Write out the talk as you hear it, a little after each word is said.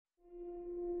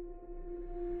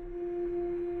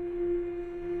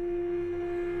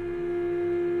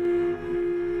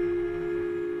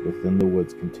Within the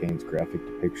Woods contains graphic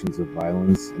depictions of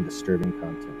violence and disturbing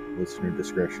content. Listener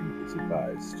discretion is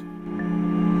advised.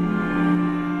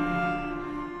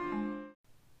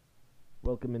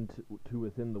 Welcome to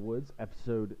Within the Woods,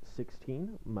 episode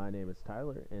 16. My name is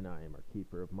Tyler, and I am our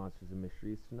keeper of monsters and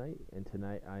mysteries tonight. And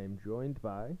tonight I am joined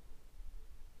by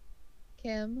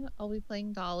Kim. I'll be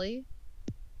playing Dolly.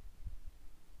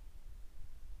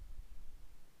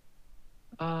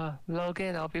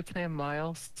 Logan, I'll be playing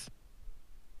Miles.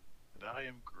 And I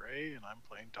am Gray, and I'm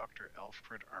playing Dr.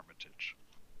 Alfred Armitage.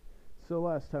 So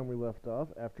last time we left off,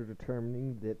 after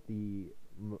determining that the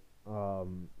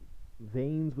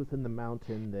veins within the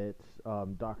mountain that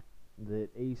that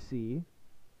AC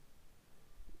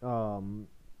told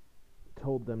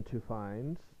them to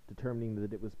find, determining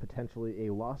that it was potentially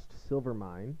a lost silver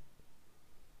mine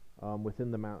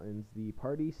within the mountains, the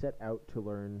party set out to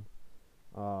learn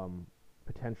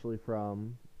potentially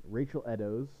from Rachel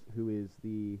Eddowes, who is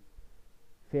the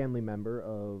family member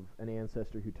of an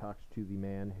ancestor who talked to the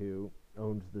man who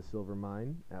owned the silver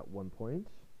mine at one point.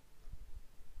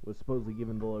 Was supposedly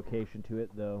given the location to it,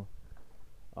 though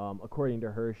according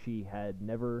to her, she had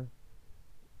never,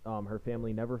 her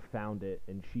family never found it,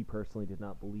 and she personally did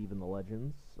not believe in the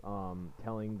legends,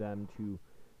 telling them to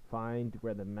find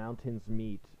where the mountains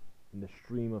meet in the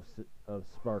stream of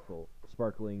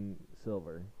sparkling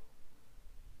silver.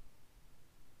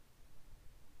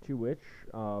 To which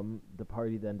the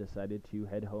party then decided to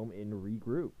head home and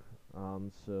regroup.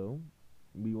 So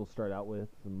we will start out with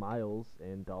Miles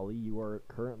and Dolly. You are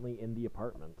currently in the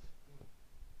apartment.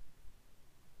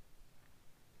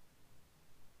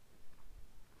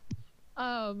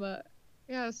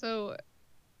 Yeah, so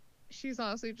she's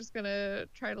honestly just gonna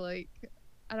try to, I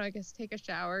don't know, I guess take a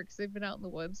shower, because they've been out in the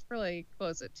woods for, what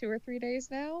was it, 2 or 3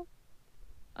 days now?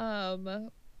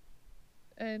 And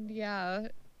yeah,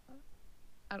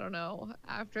 I don't know.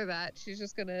 After that, she's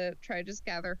just gonna try to just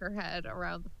gather her head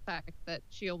around the fact that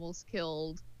she almost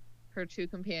killed her 2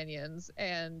 companions,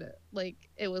 and,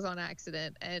 it was on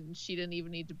accident, and she didn't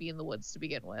even need to be in the woods to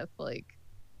begin with.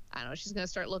 I don't know, she's gonna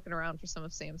start looking around for some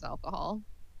of Sam's alcohol.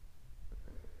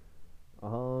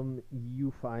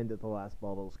 You find that the last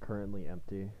bottle is currently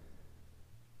empty.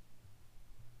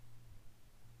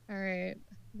 Alright.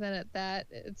 Then at that,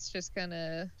 it's just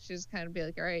she's kind of be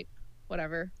like, alright,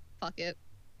 whatever, fuck it.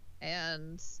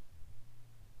 And,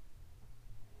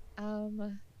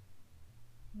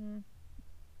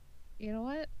 you know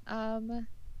what?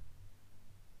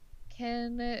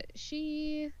 Can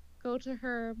she go to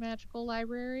her magical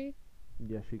library?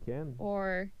 Yes, you can.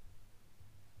 Or,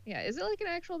 yeah, is it an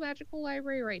actual magical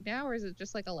library right now, or is it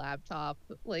just a laptop,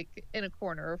 in a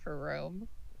corner of her room?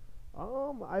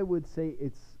 I would say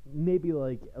it's maybe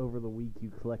over the week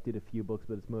you collected a few books,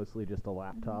 but it's mostly just a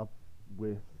laptop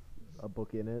with a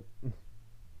book in it.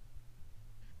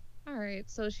 Alright,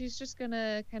 so she's just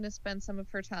gonna kind of spend some of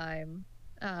her time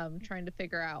trying to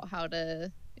figure out how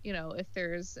to, if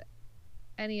there's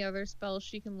any other spells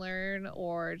she can learn,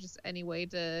 or just any way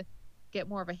to get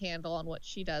more of a handle on what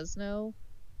she does know.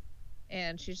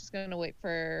 And she's just gonna wait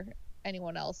for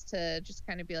anyone else to just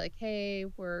kind of be like, hey,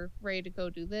 we're ready to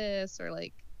go do this, or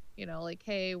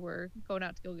hey, we're going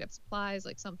out to go get supplies,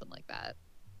 something like that.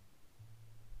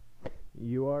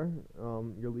 You are?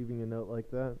 You're leaving a note like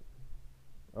that?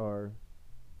 Or?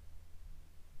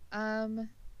 No,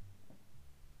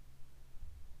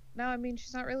 I mean,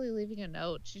 she's not really leaving a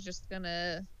note. She's just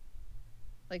gonna,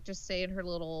 just stay in her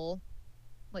little,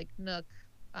 nook,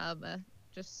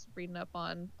 just reading up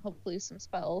on, hopefully, some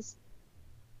spells.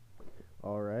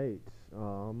 Alright.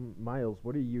 Miles,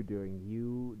 what are you doing?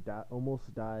 You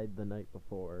almost died the night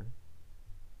before.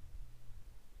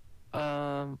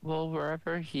 Well,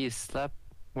 wherever he slept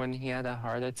when he had a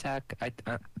heart attack,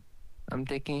 I'm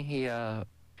thinking he got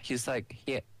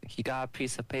a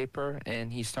piece of paper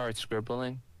and he started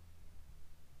scribbling.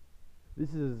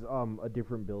 This is a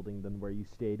different building than where you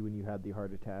stayed when you had the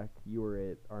heart attack. You were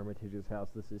at Armitage's house.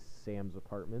 This is Sam's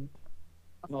apartment.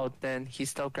 Well, then he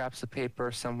still grabs a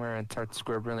paper somewhere and starts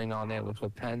scribbling on it with a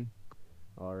pen.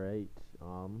 Alright,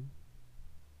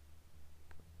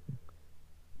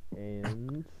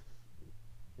 and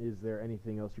is there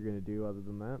anything else you're going to do other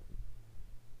than that?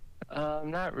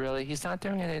 Not really. He's not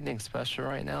doing anything special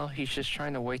right now. He's just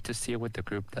trying to wait to see what the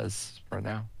group does for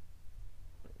now.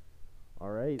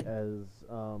 Alright, as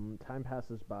time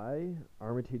passes by,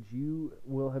 Armitage, you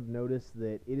will have noticed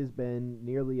that it has been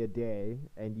nearly a day,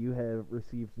 and you have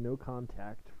received no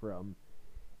contact from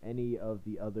any of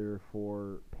the other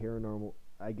 4 paranormal,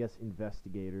 I guess,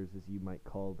 investigators, as you might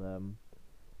call them,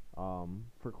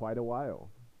 for quite a while.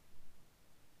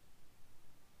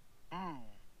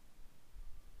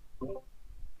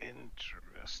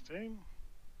 Interesting.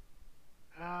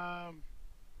 I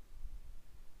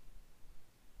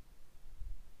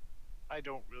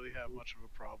don't really have much of a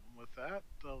problem with that.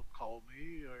 They'll call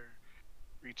me or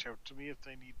reach out to me if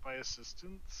they need my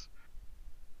assistance.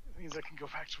 It means I can go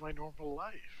back to my normal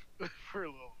life for a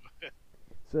little bit.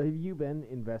 So have you been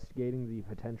investigating the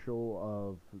potential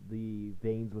of the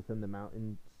veins within the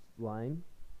mountains line?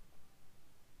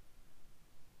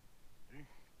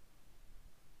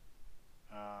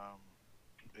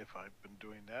 If I've been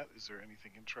doing that, is there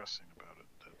anything interesting about it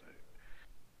that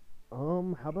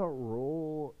How about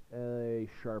roll a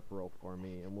sharp roll for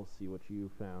me, and we'll see what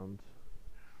you found.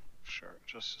 Sharp,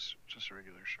 just a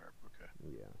regular sharp, okay.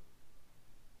 Yeah.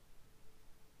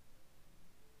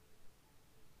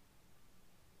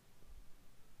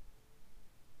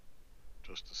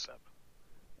 Just a 7.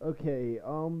 Okay,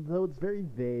 though it's very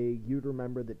vague, you'd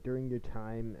remember that during your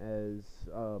time as,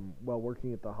 while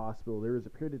working at the hospital, there was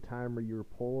a period of time where you were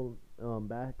pulled,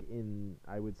 back in,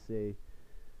 I would say,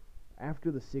 after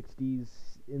the 60s,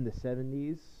 in the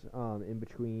 70s, in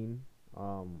between,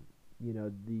 you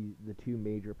know, the two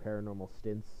major paranormal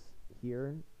stints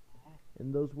here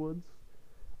in those woods.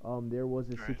 There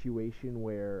was a Right. situation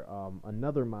where,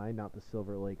 another mine, not the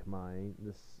Silver Lake mine,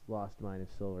 this lost mine of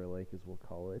Silver Lake as we'll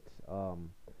call it,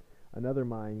 another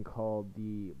mine called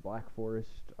the Black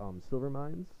Forest Silver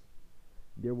Mines.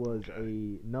 There was Okay.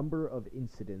 a number of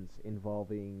incidents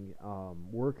involving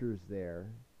workers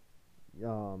there.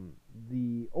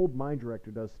 The old mine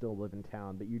director does still live in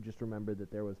town, but you just remember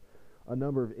that there was a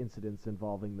number of incidents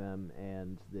involving them,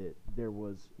 and that there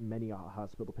was many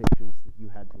hospital patients that you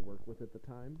had to work with at the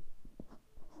time.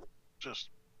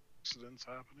 Just accidents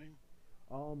happening.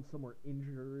 Some were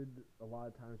injured a lot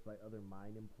of times by other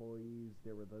mine employees.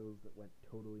 There were those that went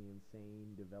totally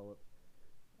insane, developed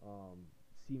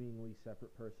seemingly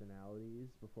separate personalities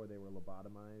before they were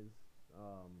lobotomized.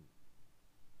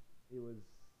 It was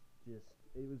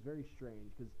it was very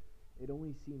strange because it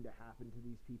only seemed to happen to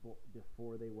these people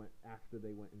after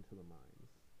they went into the mines.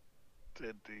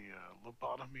 Did the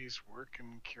lobotomies work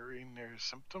in curing their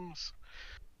symptoms?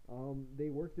 They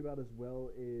worked about as well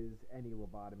as any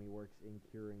lobotomy works in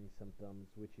curing symptoms,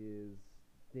 which is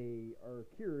they are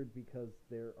cured because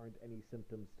there aren't any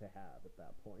symptoms to have at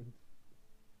that point.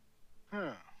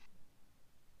 Huh.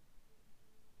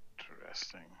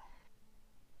 Interesting.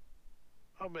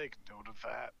 I'll make note of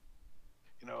that.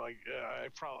 You know, I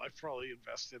probably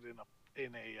invested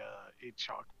in a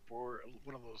chalkboard,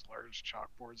 one of those large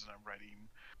chalkboards, and I'm writing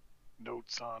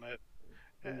notes on it.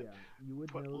 But And yeah, you would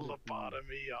put know that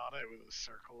lobotomy on it with a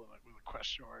circle and with a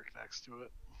question mark next to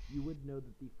it.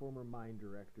 the former mine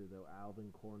director, though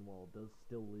Alvin Cornwall, does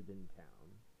still live in town,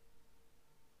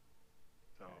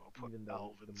 So I'll put even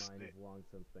though the Alvin's mine name. has long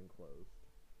since been closed.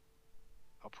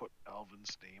 I'll put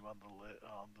Alvin's name on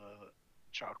the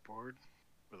chalkboard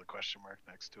with a question mark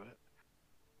next to it.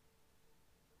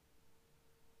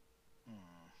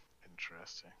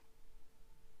 Interesting.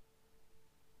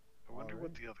 I wonder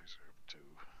what the others are up to.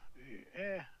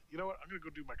 You know what? I'm gonna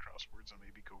go do my crosswords and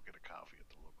maybe go get a coffee at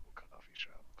the local coffee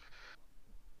shop.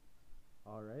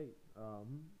 All right.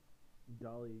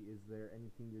 Dolly, is there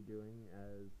anything you're doing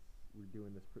as we're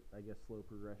doing this, I guess, slow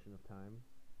progression of time?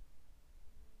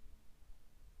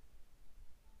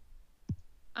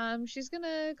 She's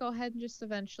gonna go ahead and just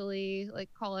eventually like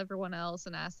call everyone else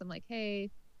and ask them like, hey,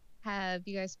 have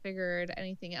you guys figured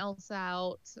anything else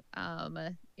out?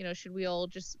 You know, should we all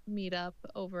just meet up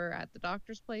over at the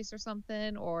doctor's place or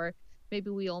something? Or maybe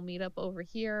we all meet up over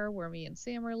here where me and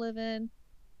Sam are living?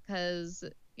 Because,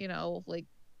 you know, like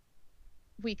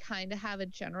we kind of have a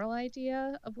general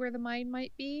idea of where the mine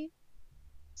might be.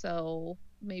 So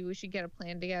maybe we should get a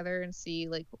plan together and see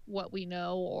like what we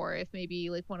know, or if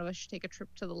maybe like one of us should take a trip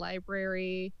to the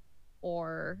library,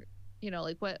 or you know,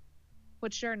 like what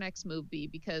should our next move be?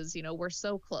 Because you know we're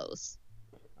so close.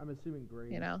 I'm assuming Gray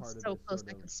You is know, part of so this close sort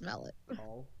I of can smell it.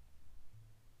 call.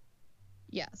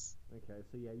 Yes. Okay,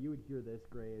 so yeah, you would hear this,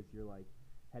 Gray, as you're like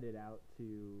headed out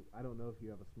to. I don't know if you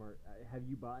have a smart. Have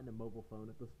you bought a mobile phone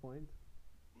at this point?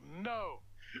 No.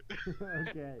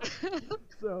 Okay.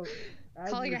 So, as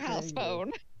Calling you're your house saying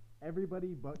phone. this,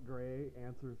 everybody but Gray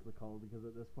answers the call because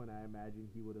at this point I imagine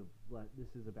he would have left.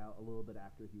 This is about a little bit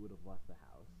after he would have left the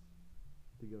house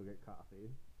to go get coffee.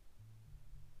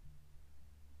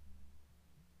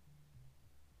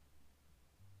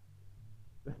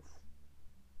 That's.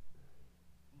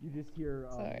 You just hear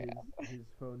So, yeah. his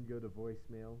phone go to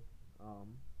voicemail.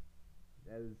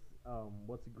 As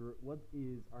what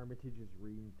is Armitage's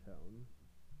ringtone?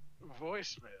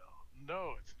 Voicemail.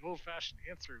 No, it's an old-fashioned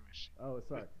answering machine. Oh,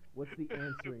 sorry. What's the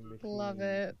answering machine? Love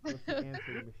it. What's the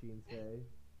answering machine say?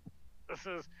 This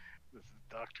is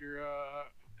Doctor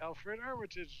Alfred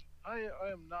Armitage. I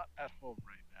am not at home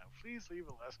right now. Please leave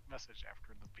a message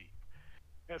after the beep.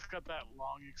 And it's got that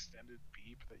long extended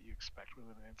beep that you expect with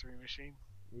an answering machine.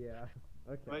 Yeah.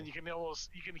 And Okay. then you can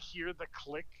hear the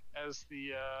click as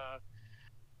the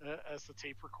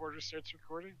tape recorder starts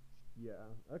recording. Yeah.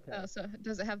 Okay. Oh, so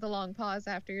does it have the long pause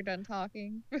after you're done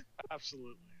talking?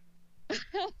 Absolutely.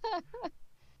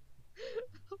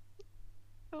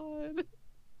 God.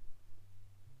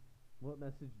 What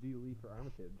message do you leave for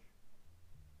Armitage?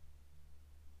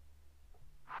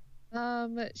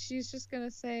 She's just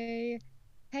gonna say,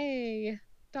 "Hey,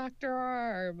 Dr.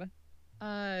 Arm,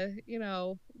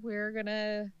 we're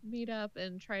gonna meet up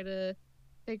and try to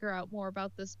figure out more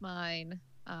about this mine.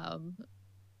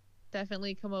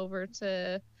 Definitely come over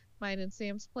to mine and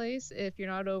Sam's place. If you're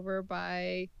not over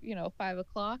by, 5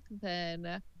 o'clock,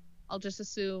 then I'll just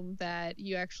assume that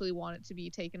you actually want it to be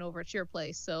taken over at your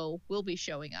place, so we'll be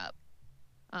showing up.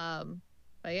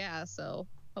 But yeah, so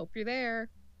hope you're there."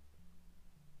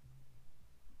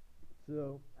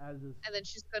 So as this And then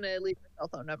she's gonna leave her cell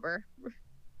phone number.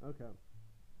 okay.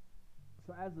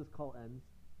 So as this call ends,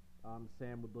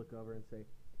 Sam would look over and say,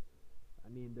 I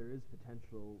mean, there is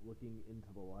potential looking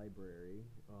into the library.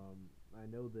 I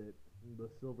know that the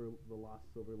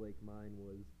Lost Silver Lake mine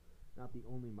was not the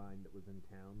only mine that was in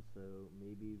town, so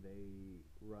maybe they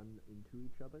run into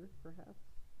each other, perhaps.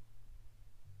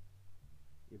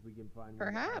 If we can find one that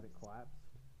Perhaps. hasn't collapsed.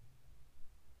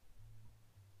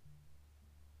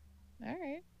 All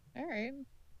right.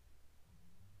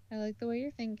 I like the way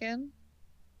you're thinking.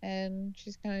 And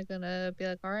she's kind of gonna be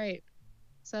like, all right,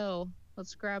 so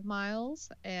let's grab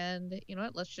Miles, and you know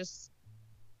what? Let's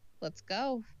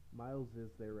go. Miles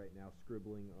is there right now,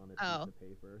 scribbling on a Oh. piece of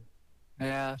paper.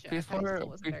 Yeah, Jack, I still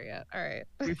wasn't there yet. All right.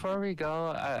 before we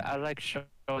go, I like show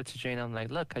it to Jane. I'm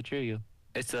like, look, I drew you.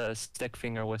 It's a stick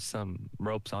figure with some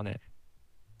ropes on it.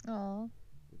 Aw.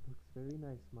 It looks very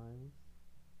nice, Miles.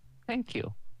 Thank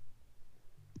you.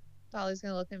 Dolly's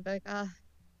gonna look and be like,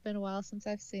 been a while since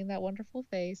I've seen that wonderful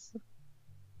face.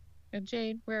 And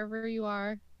Jane, wherever you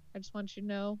are, I just want you to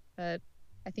know that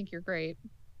I think you're great.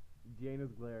 Jane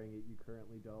is glaring at you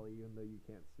currently, Dolly, even though you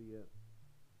can't see it.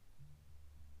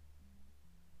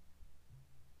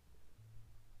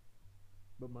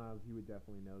 But Miles, you would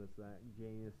definitely notice that.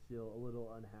 Jane is still a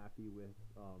little unhappy with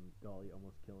Dolly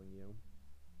almost killing you.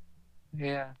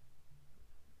 Yeah.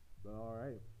 But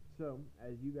alright. So,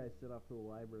 as you guys set off to the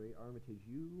library, Armitage,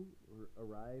 you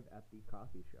arrive at the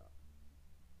coffee shop.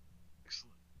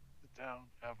 Excellent. Sit down,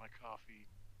 have my coffee,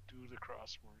 do the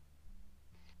crossword.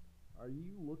 Are you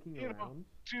looking You know, around?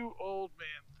 Do old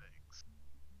man things.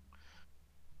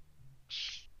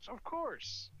 Of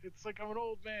course. It's like I'm an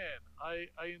old man. I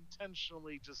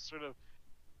intentionally just sort of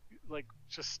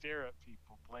just stare at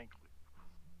people blankly.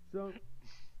 So,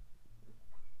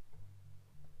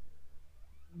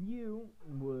 you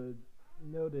would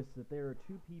notice that there are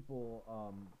two people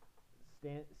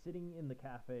sitting in the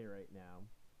cafe right now.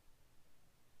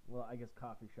 Well, I guess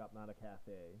coffee shop, not a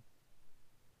cafe.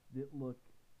 That look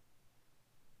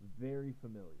very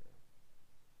familiar.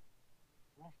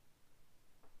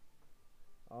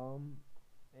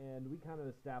 And we kind of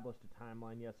established a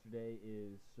timeline yesterday.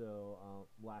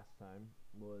 Last time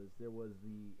there was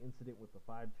the incident with the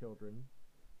 5 children.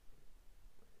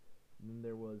 And then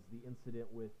there was the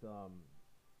incident with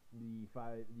the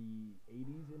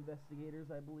 80s investigators,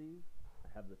 I believe. I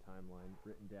have the timeline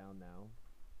written down now.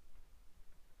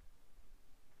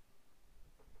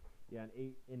 Yeah,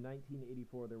 in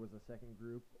 1984 there was a second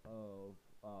group of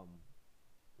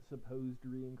supposed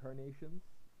reincarnations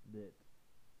that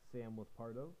Sam was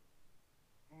part of.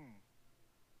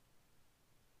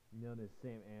 Known as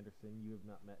Sam Anderson. You have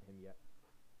not met him yet.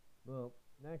 Well,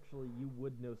 actually, you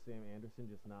would know Sam Anderson,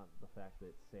 just not the fact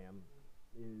that Sam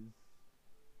is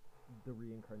the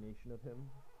reincarnation of him.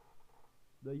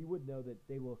 Though you would know that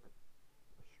they look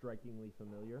strikingly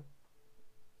familiar.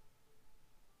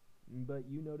 But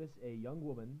you notice a young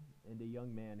woman and a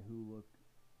young man who look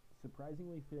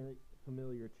surprisingly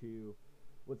familiar to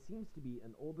what seems to be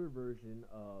an older version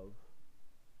of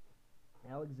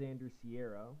Alexander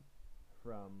Sierra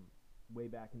from way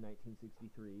back in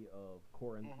 1963 of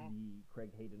Corinth, the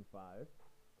Craig Hayden 5,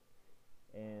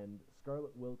 and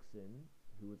Scarlett Wilkson,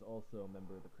 who is also a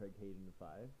member of the Craig Hayden 5.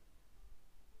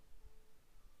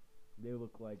 They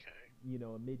look like,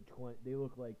 a mid-20s, they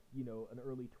look like, an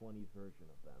early 20s version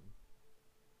of them.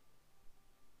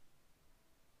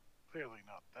 Clearly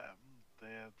not them.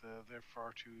 They're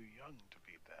far too young to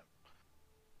be them.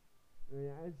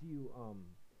 And as you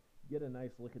get a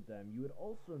nice look at them, you would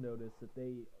also notice that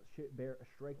they bear a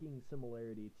striking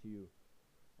similarity to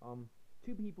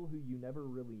two people who you never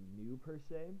really knew per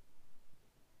se.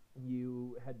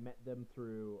 You had met them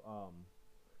through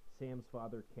Sam's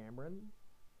father, Cameron.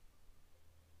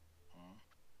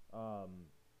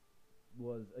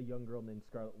 Was a young girl named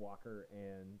Scarlett Walker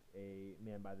and a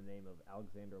man by the name of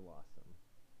Alexander Lawson.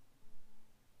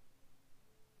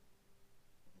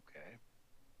 Okay.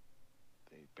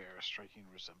 They bear a striking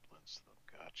resemblance,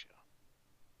 though. Gotcha.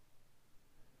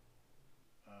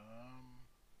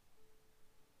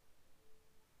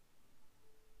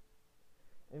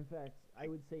 In fact, I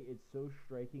would say it's so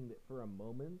striking that for a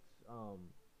moment,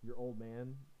 your old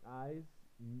man eyes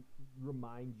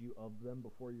remind you of them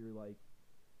before you're like,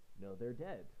 no, they're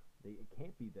dead. It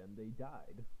can't be them. They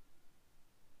died.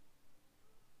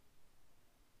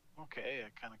 Okay, I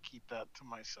kind of keep that to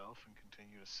myself and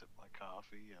continue to sip my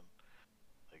coffee and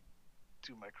like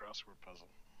do my crossword puzzle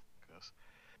because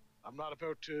I'm not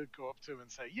about to go up to him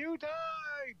and say you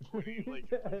died, pointing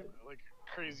like a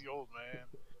crazy old man.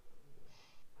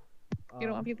 You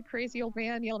don't want to be the crazy old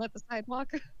man yelling at the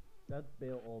sidewalk. That's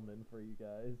Bale Ullman for you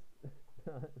guys.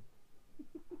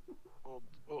 Old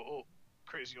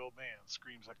crazy old man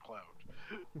screams at cloud.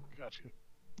 Gotcha.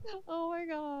 Oh my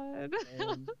god.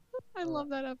 And, I love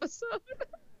that episode.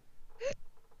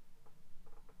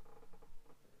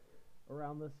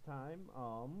 Around this time,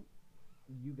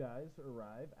 you guys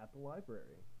arrive at the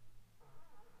library.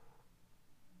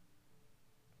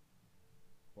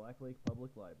 Black Lake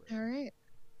Public Library. All right.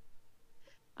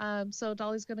 So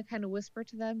Dolly's gonna kind of whisper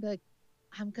to them, be like,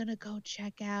 I'm gonna go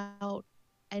check out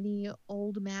any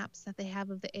old maps that they have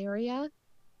of the area.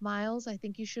 Miles, I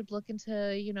think you should look into,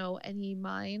 any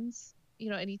mines,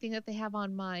 anything that they have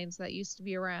on mines that used to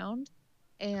be around.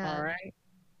 And All right.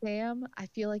 Sam, I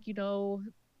feel like you know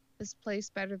this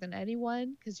place better than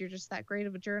anyone because you're just that great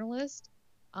of a journalist.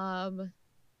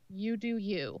 You do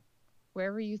you,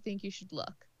 wherever you think you should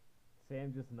look.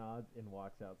 Sam just nods and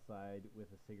walks outside with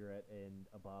a cigarette and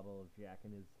a bottle of Jack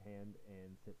in his hand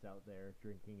and sits out there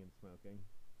drinking and smoking.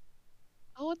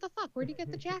 Oh, what the fuck? Where'd you get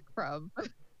the Jack from?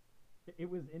 It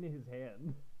was in his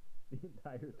hand the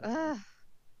entire thing.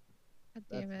 God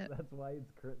damn it. That's why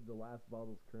the last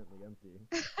bottle's currently empty.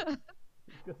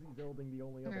 Because he's holding the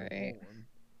only other Alright. full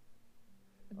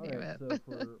one. Damn Alright, it.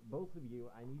 so for both of you,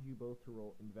 I need you both to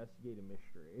roll Investigate a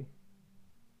Mystery.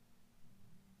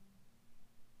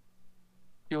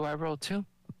 Do I roll too?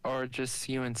 Or just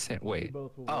you and Sam? You Wait.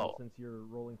 both will roll Oh. since you're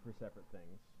rolling for separate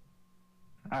things.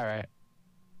 Alright.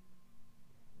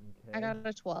 Okay. I got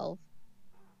a 12.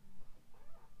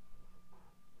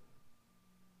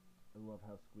 I love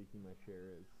how squeaky my chair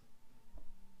is.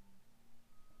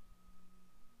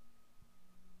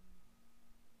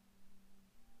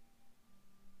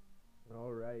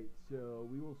 Alright, so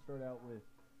we will start out with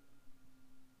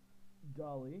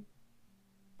Dolly.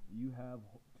 You have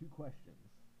two questions.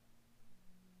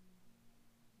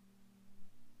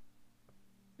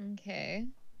 Okay.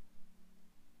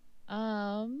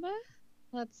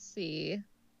 Let's see.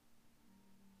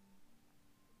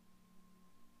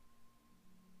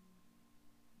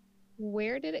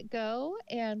 Where did it go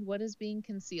and what is being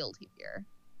concealed here?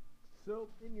 So,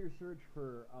 in your search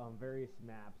for various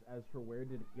maps, as for where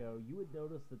did it go, you would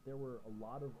notice that there were a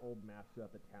lot of old maps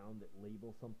throughout the town that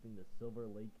label something the Silver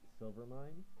Lake Silver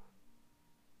Mine.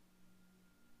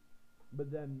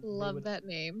 But then Love that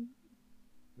name.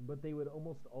 But they would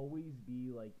almost always be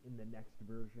like in the next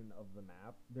version of the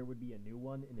map. There would be a new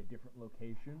one in a different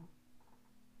location,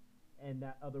 and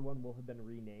that other one will have been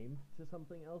renamed to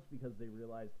something else because they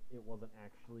realized it wasn't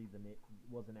actually the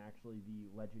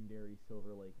legendary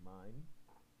Silver Lake Mine.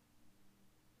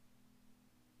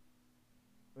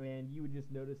 And you would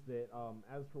just notice that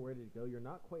as for where did it go, you're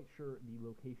not quite sure the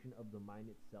location of the mine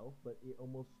itself, but it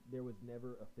was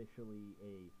never officially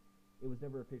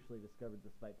discovered,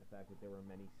 despite the fact that there were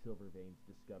many silver veins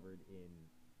discovered in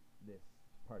this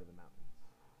part of the mountains.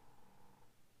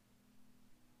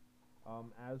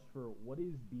 As for what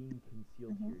is being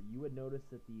concealed here, you would notice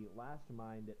that the last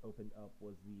mine that opened up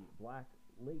was the Black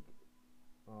Lake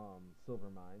silver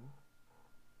mine,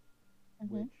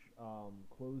 which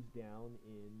closed down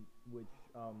which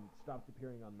stopped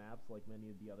appearing on maps like many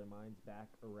of the other mines back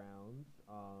around.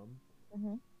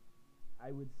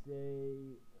 I would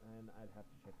say, and I'd have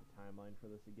to check the timeline for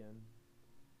this again.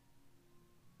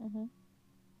 Give me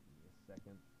a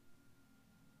second.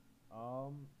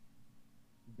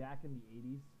 Back in the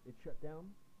 80s, it shut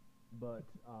down, but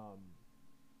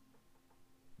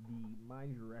the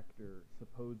mine director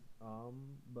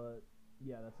but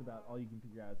yeah, that's about all you can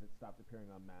figure out is it stopped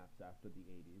appearing on maps after the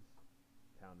 80s,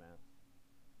 town maps.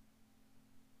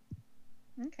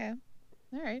 Okay.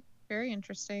 All right. Very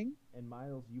interesting. And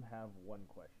Miles, you have one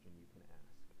question you can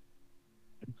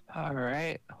All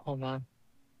right, hold on.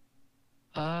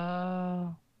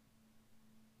 Uh,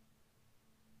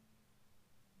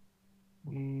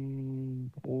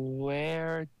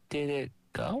 where did it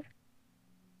go?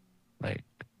 Like,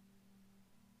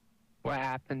 what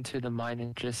happened to the mine?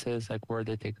 It just says like, where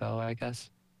did they go? I guess.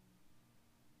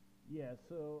 Yeah,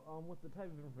 so with the type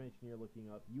of information you're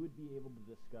looking up, you would be able to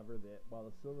discover that while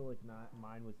the Silver Lake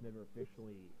mine was never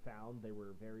officially found, there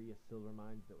were various silver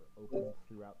mines that were opened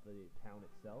throughout the town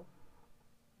itself.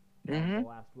 The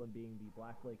last one being the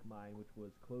Black Lake Mine, which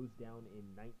was closed down in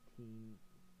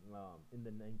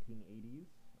the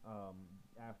 1980s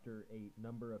after a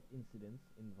number of incidents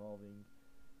involving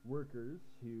workers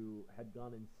who had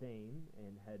gone insane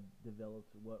and had developed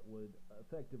what would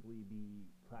effectively be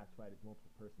classified as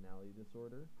multiple personality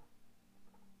disorder.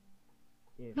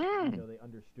 If they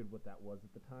understood what that was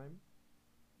at the time.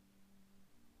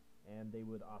 And they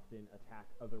would often attack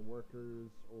other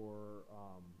workers or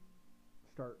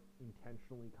start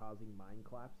intentionally causing mine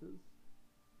collapses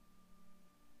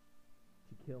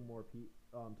to kill more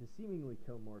to seemingly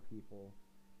kill more people.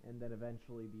 And then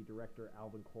eventually the director,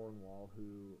 Alvin Cornwall,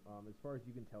 who, as far as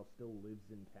you can tell, still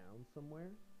lives in town somewhere,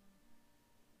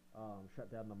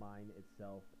 shut down the mine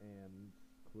itself and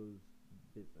closed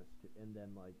business, and then,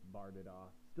 like, barred it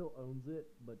off. Still owns it,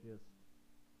 but just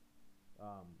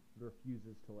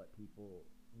refuses to let people,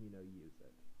 use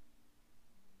it.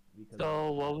 Because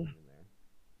So in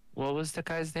what was the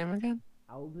guy's name again?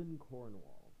 Alvin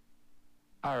Cornwall.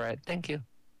 All right, thank you.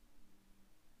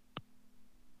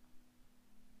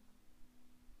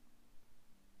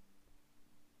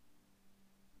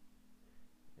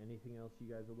 Anything else you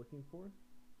guys are looking for?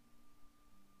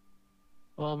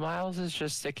 Well, Miles is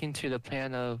just sticking to the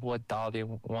plan of what Dolly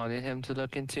wanted him to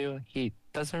look into. He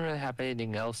doesn't really have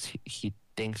anything else he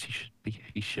thinks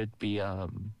he should be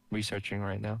researching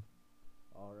right now.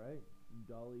 All right,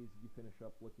 Dolly, as you finish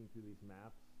up looking through these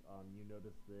maps, you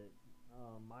notice that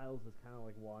Miles is kind of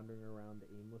like wandering around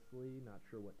aimlessly, not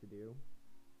sure what to do.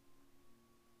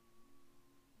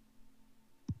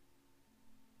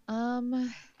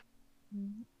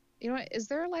 You know what? Is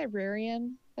there a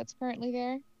librarian that's currently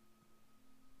there?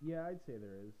 Yeah, I'd say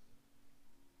there is.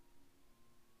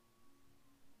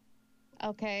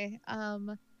 Okay.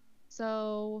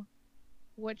 So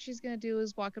what she's gonna do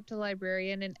is walk up to the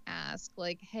librarian and ask,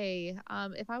 like, hey,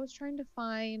 if I was trying to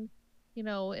find,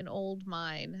 an old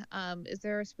mine, is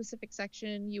there a specific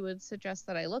section you would suggest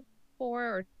that I look for,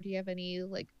 or do you have any,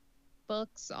 like,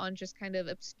 books on just kind of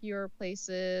obscure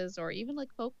places or even like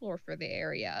folklore for the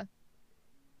area?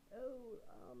 Oh,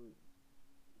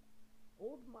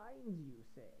 old mines, you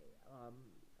say?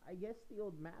 I guess the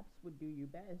old maps would do you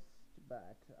best,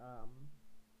 but,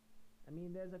 I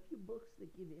mean, there's a few books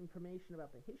that give information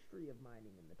about the history of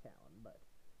mining in the town, but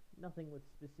nothing with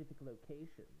specific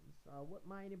locations. What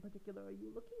mine in particular are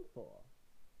you looking for?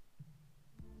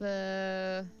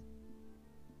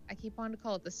 I keep wanting to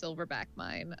call it the Silverback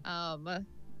Mine.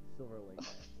 Silver Lake.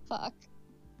 Fuck.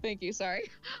 Thank you, sorry.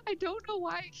 I don't know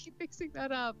why I keep mixing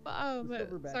that up. The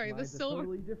Silverback mine's a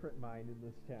totally different mine in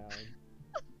this town.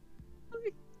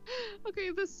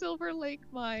 Okay, the Silver Lake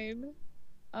Mine.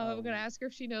 I'm gonna ask her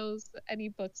if she knows any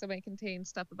books that might contain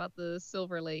stuff about the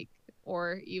Silver Lake,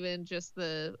 or even just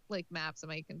the like maps that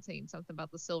might contain something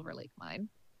about the Silver Lake Mine.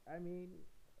 I mean,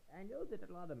 I know that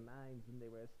a lot of mines, when they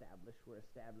were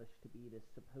established to be this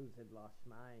supposed lost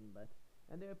mine,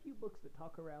 and there are a few books that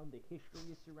talk around the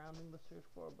history surrounding the search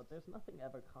for, but there's nothing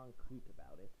ever concrete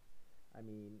about it. I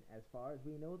mean, as far as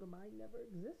we know, the mine never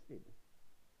existed.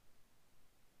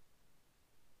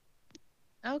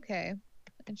 Okay.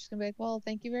 And she's gonna be like, well,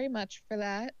 thank you very much for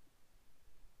that.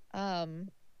 And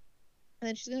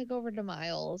then she's gonna go over to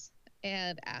Miles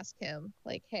and ask him,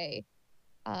 like, hey,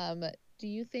 do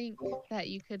you think that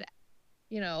you could,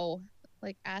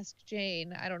 like, ask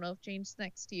Jane? I don't know if Jane's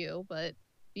next to you, but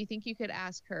do you think you could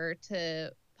ask her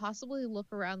to possibly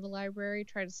look around the library,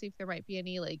 try to see if there might be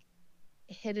any, like,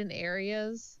 hidden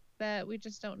areas that we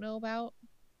just don't know about?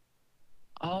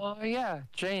 Oh, yeah.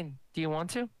 Jane, do you want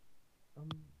to?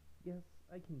 Yes,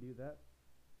 I can do that.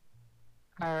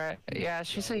 All right. Yeah,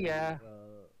 she said yeah.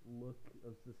 Look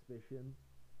of suspicion.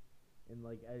 And,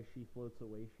 like, as she floats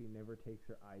away, she never takes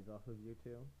her eyes off of you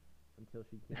two until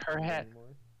she can't Her see head.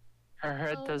 anymore. Her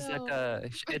head Oh, does like no.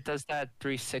 it does that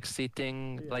 360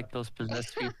 thing, Yeah. like those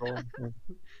possessed people.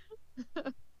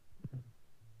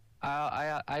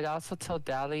 I'd also tell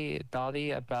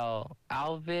Dolly about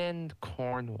Alvin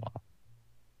Cornwall.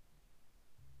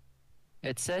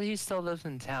 It said he still lives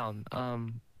in town.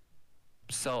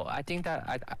 So I think that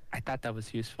I thought that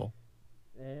was useful.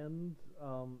 And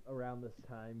around this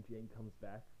time, Jane comes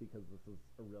back because this is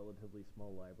a relatively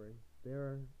small library. There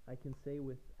are, I can say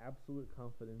with absolute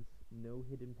confidence, no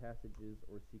hidden passages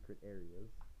or secret areas.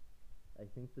 I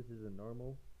think this is a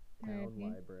normal town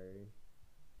Alrighty. library.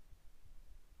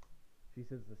 She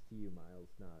says this to you, Miles,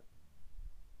 not.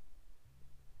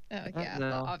 Oh yeah,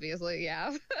 No. obviously,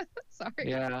 yeah. Sorry.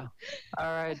 Yeah.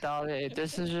 All right, Dolly.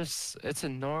 This is it's a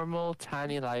normal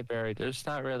tiny library. There's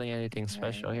not really anything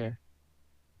special Alright. here.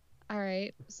 All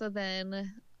right. So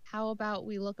then, how about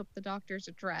we look up the doctor's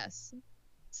address,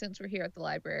 since we're here at the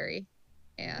library?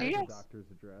 You know And Yeah. the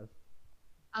doctor's address.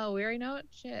 oh, we already know it.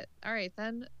 Shit. All right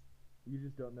then. You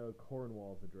just don't know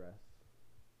Cornwall's address.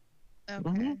 Okay.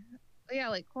 Mhm. Yeah,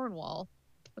 like Cornwall.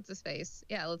 What's his face?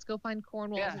 Yeah, let's go find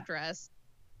Cornwall's Yeah. address.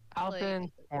 Alvin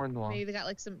Cornwall. Maybe they got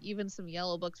like some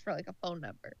yellow books for like a phone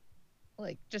number,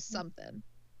 like just something.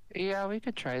 Yeah, we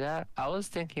could try that. I was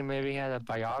thinking maybe he had a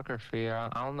biography. I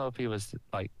don't know if he was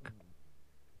like,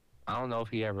 I don't know if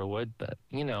he ever would, but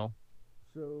you know.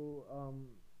 So,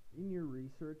 in your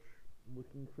research,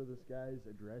 looking for this guy's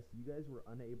address, you guys were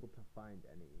unable to find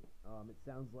any. It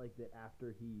sounds like that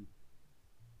after he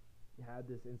had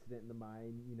this incident in the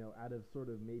mine, you know, out of sort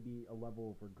of maybe a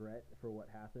level of regret for what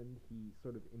happened, he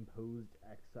sort of imposed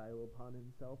exile upon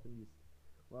himself and just,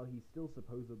 while he still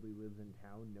supposedly lives in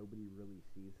town, nobody really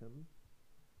sees him.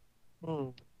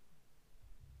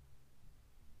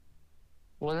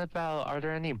 What about, are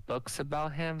there any books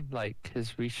about him, like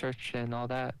his research and all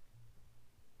that?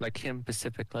 Like him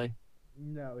specifically?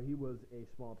 No, he was a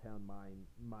small town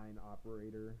mine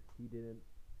operator. He didn't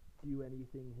do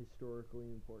anything historically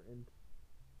important.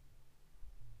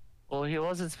 Well, he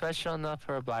wasn't special enough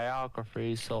for a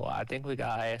biography, so I think we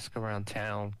gotta ask around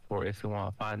town for if we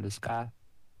want to find this guy.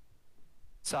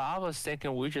 So I was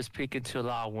thinking we just peek into a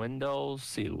lot of windows,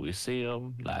 see if we see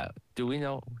him. Like, do we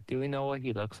know what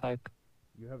he looks like?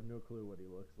 You have no clue what he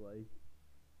looks like.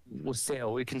 Well,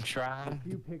 still, we can try. The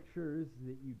few pictures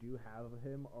that you do have of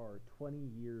him are 20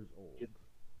 years old.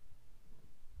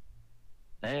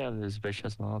 Damn, this bitch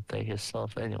doesn't update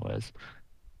himself anyways.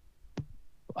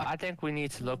 I think we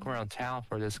need to look around town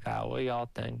for this guy. What do y'all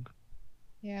think?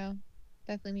 Yeah,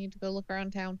 definitely need to go look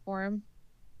around town for him.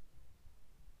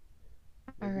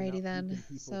 Maybe Alrighty not peek then, in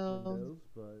people's so- windows,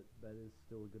 but that is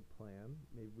still a good plan.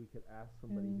 Maybe we could ask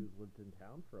somebody Mm. who's lived in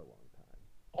town for a long time.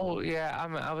 Oh yeah,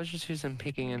 I was just using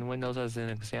peeking in windows as an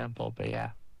example, but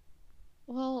yeah.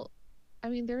 Well, I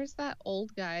mean, there's that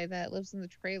old guy that lives in the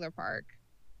trailer park.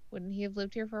 Wouldn't he have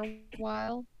lived here for a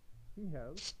while? He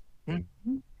has.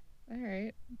 All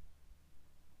right.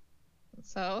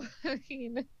 So, I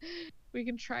mean, we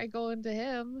can try going to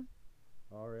him.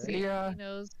 All right. See if Yeah. he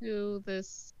knows who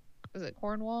this is. It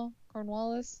Cornwall?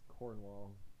 Cornwallis?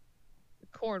 Cornwall.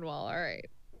 Cornwall. All right.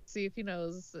 See if he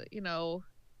knows,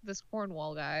 this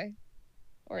Cornwall guy,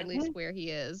 or at least where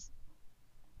he is.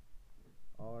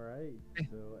 All right.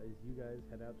 So as you guys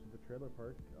head out to the trailer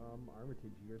park,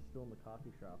 Armitage, you're still in the coffee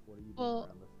shop. What are you doing Well-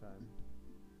 around this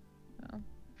time?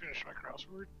 Finish my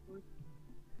crossword.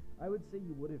 I would say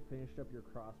you would have finished up your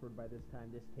crossword by this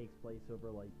time. This takes place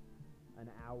over like an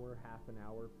hour, half an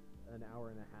hour, an hour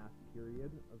and a half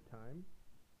period of time.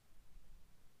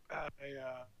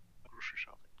 Grocery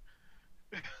shopping.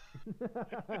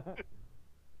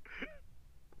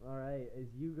 All right, as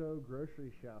you go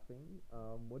grocery shopping,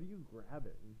 what are you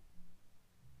grabbing?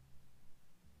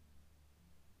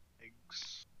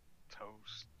 Eggs,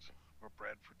 toast, or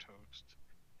bread for toast,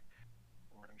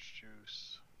 orange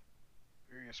juice,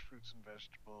 various fruits and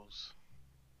vegetables.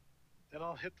 Then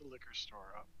I'll hit the liquor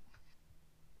store up.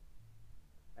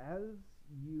 As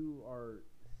you are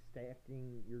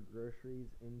stacking your groceries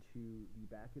into the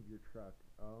back of your truck,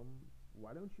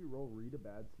 why don't you roll read a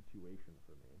bad situation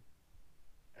for me?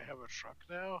 I have a truck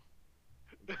now.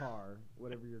 Car,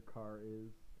 whatever your car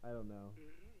is. I don't know.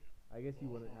 I guess you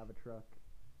wouldn't have a truck.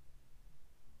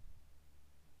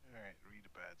 Alright, read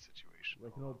a bad situation.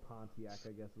 Like an Hold old on. Pontiac,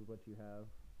 I guess is what you have.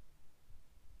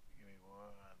 Give me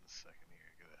 1 second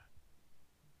here. Get a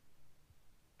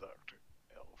Dr.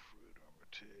 Alfred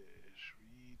Armitage.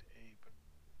 Read a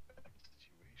bad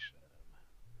situation.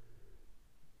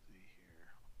 See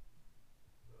here.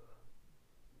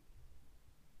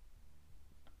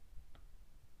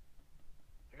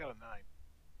 I got a 9.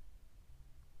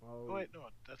 Oh, Oh wait, no,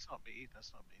 that's not me.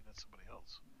 That's not me. That's somebody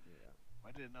else. yeah.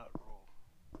 Why did it not roll?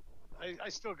 I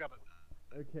still got a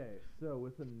 9. Okay, so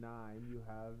with a 9, you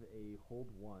have a hold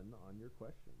 1 on your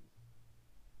questions.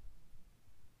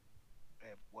 I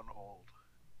have 1 hold.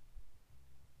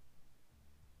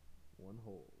 1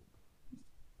 hold.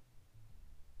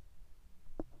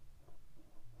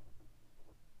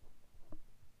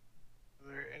 Are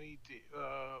there any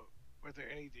Are there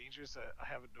any dangers that I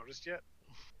haven't noticed yet?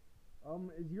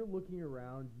 As you're looking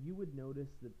around, you would notice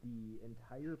that the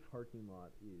entire parking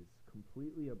lot is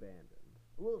completely abandoned.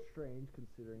 A little strange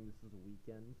considering this is a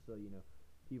weekend, so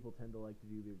people tend to like to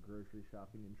do their grocery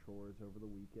shopping and chores over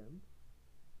the weekend.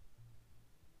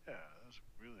 Yeah, that's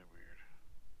really weird.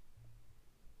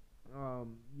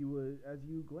 You would, as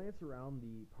you glance around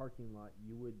the parking lot,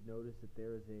 you would notice that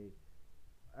there is a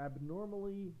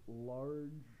abnormally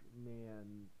large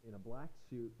man in a black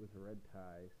suit with a red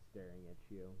tie staring at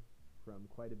you from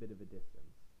quite a bit of a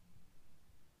distance.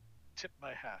 Tip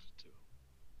my hat to him.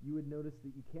 You would notice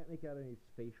that you can't make out any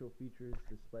facial features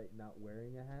despite not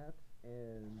wearing a hat,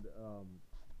 and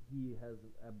he has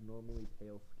abnormally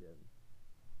pale skin.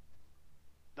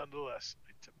 Nonetheless,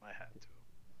 I tip my hat to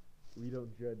him. We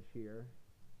don't judge here.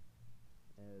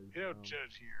 You don't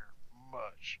judge here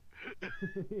much.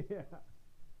 Yeah.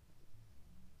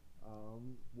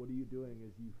 What are you doing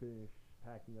as you finish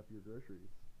packing up your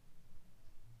groceries?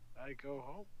 I go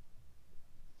home.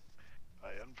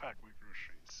 I unpack my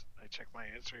groceries. I check my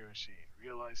answering machine.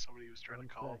 Realize somebody was trying to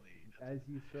call me. As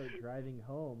you start driving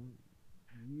home,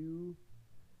 you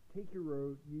take your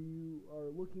road. You are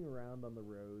looking around on the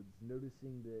roads,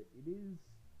 noticing that it is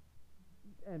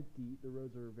empty. The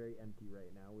roads are very empty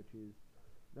right now, which is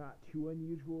not too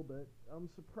unusual, but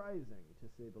surprising to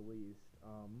say the least.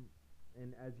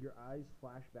 And as your eyes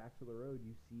flash back to the road,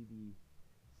 you see the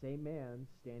same man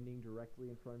standing directly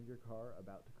in front of your car,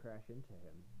 about to crash into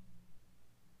him.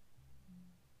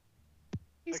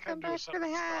 He's I come kinda do a back for the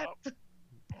sudden hat. stop.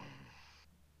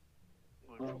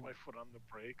 I put my foot on the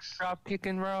brakes. Drop, kick,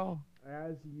 and roll.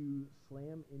 As you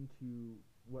slam into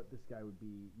what this guy would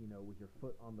be, with your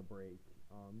foot on the brake,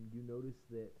 you notice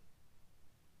that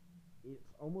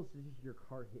it's almost as if your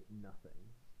car hit nothing.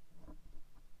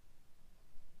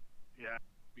 Yeah,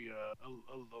 it'd be a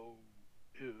low.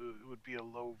 It would be a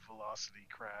low velocity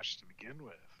crash to begin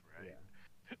with, right?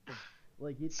 Yeah.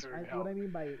 Like what I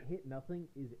mean by it hit nothing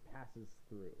is it passes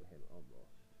through him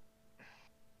almost.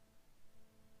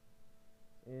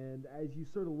 And as you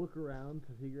sort of look around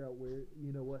to figure out where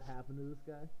what happened to this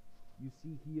guy, you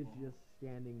see he is just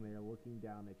standing there looking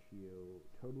down at you,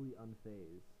 totally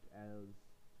unfazed, as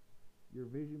your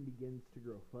vision begins to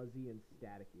grow fuzzy and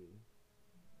staticky.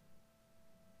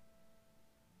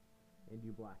 And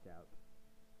you black out.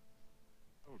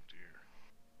 Oh dear.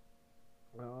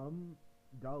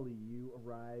 Dolly, you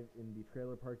arrive in the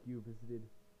trailer park you visited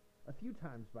a few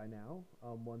times by now,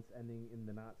 once ending in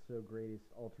the not so greatest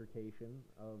altercation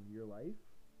of your life.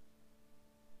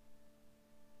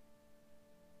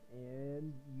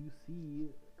 And you see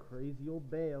crazy old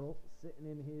Bale sitting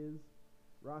in his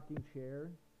rocking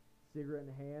chair, cigarette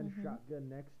in hand, shotgun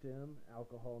next to him,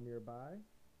 alcohol nearby.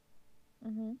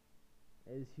 Mm-hmm.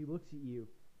 As he looks at you,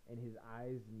 and his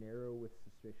eyes narrow with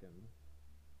suspicion.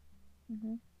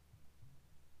 Mm-hmm.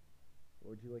 What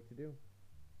would you like to do?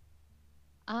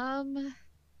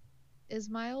 Is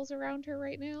Miles around her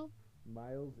right now?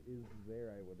 Miles is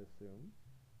there, I would assume.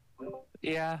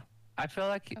 Yeah, I feel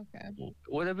like. Okay.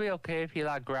 Would it be okay if he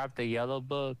grabbed the yellow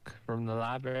book from the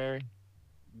library?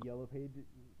 Yellow page.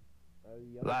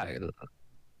 Like,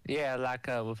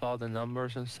 yeah, with all the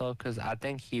numbers and stuff. Because I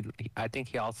think he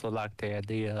also liked the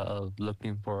idea of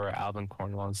looking for Alvin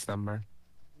Cornwall's number.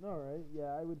 All right.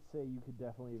 Yeah, I would say you could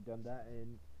definitely have done that.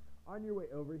 And on your way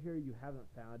over here, you haven't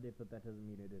found it, but that doesn't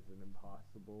mean it isn't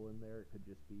impossible in there. It could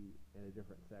just be in a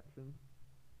different section.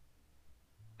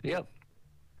 Yep.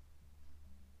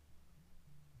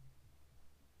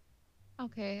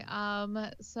 Okay.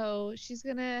 So she's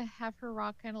gonna have her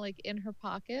rock kind of like in her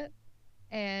pocket,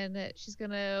 and she's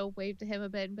gonna wave to him a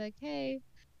bit and be like, "Hey,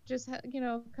 just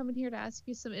coming here to ask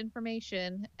you some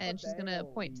information." And she's gonna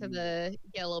point to the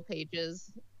yellow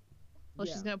pages. Well,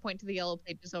 she's gonna point to the yellow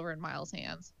pages over in Miles'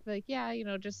 hands. Be like, "Yeah,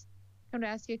 just come to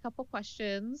ask you a couple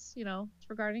questions. It's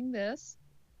regarding this."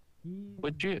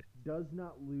 He does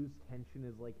not lose tension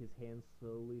as his hand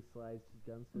slowly slides his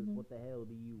gun. Says, "What the hell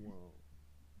do you want?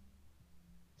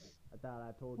 I thought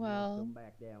I told you to come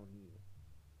back down here."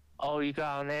 Oh, you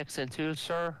got an accent too,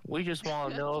 sir? We just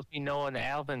want to know if you know an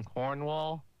Alvin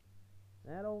Cornwall.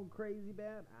 That old crazy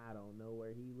bat? I don't know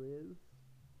where he lives.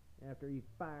 After he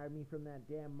fired me from that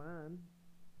damn mine.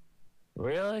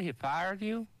 Really? He fired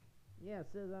you? Yeah,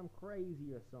 says I'm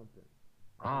crazy or something.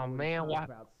 Oh man, what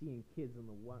about seeing kids in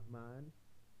the mine?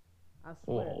 I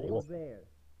swear they were there.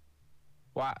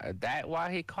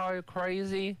 Why he called you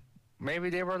crazy? Maybe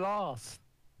they were lost.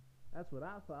 That's what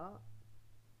I thought.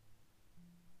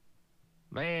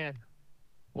 Man,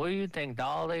 what do you think,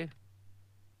 Dolly?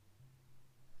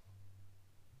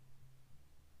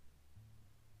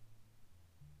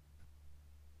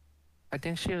 I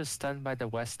think she was stunned by the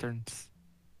westerns.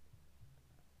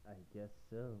 I guess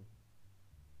so.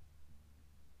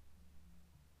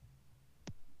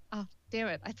 Oh, damn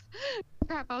it.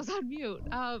 Crap, I was on mute.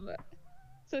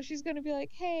 So she's gonna be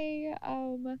like, hey,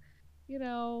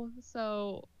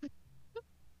 so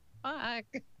fuck.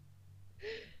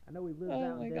 I know he lives Oh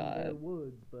out my in them there God.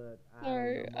 woods, but I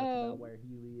Sorry, don't know much about where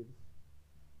he lives.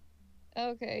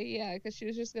 Okay, yeah, because she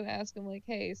was just gonna ask him like,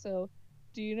 hey, so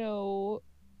do you know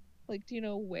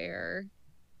where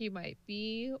he might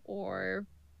be, or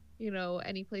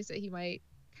any place that he might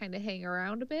kind of hang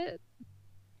around a bit?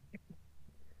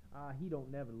 He don't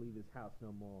never leave his house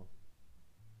no more.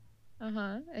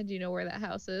 Uh-huh. And do you know where that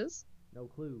house is? No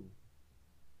clue.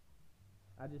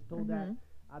 I just told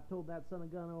I told that son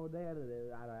of gun over there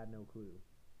that I had no clue.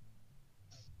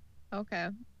 Okay.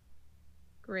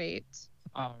 Great.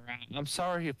 All right. I'm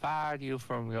sorry he fired you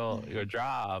from your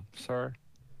job, sir.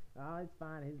 It's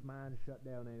fine. His mind's shut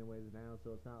down anyways now,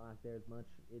 so it's not like there's much.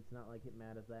 It's not like it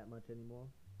matters that much anymore.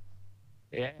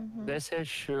 Yeah, this is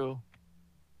true.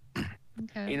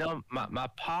 Okay. You know, my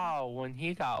pa, when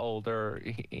he got older,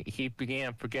 he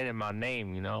began forgetting my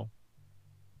name, you know?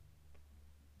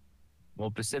 Well,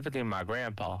 specifically my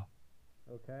grandpa.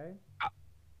 Okay.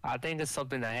 I think it's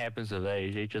something that happens with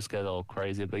age. They just get a little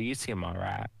crazy, but you seem all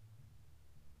right.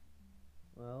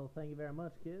 Well, thank you very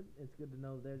much, kid. It's good to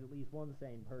know there's at least one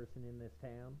sane person in this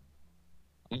town.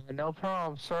 No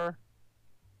problem, sir.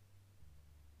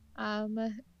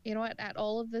 You know what? At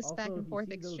all of this Also, back and if you forth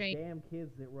see exchange. those damn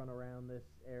kids that run around this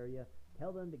area,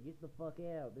 tell them to get the fuck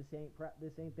out. This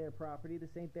ain't their property. This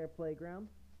ain't their playground.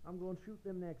 I'm gonna shoot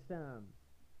them next time.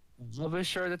 I'll be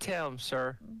sure to tell him,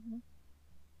 sir.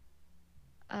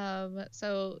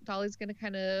 So Dolly's gonna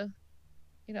kind of,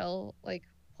 like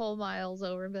pull Miles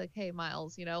over and be like, hey,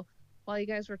 Miles, while you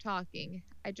guys were talking,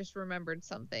 I just remembered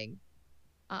something.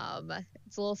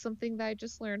 It's a little something that I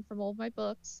just learned from all of my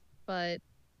books, but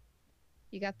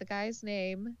you got the guy's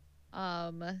name.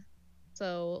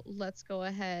 So let's go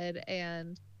ahead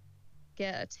and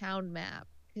get a town map,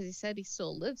 because he said he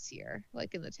still lives here,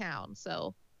 like in the town.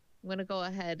 So I'm gonna go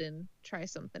ahead and try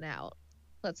something out.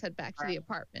 Let's head back to the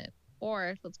apartment,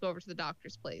 or let's go over to the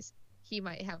doctor's place. He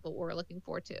might have what we're looking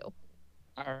for too.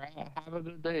 All right. Have a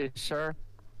good day, sir.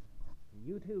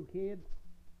 You too, kid.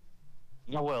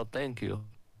 Oh, well, thank you.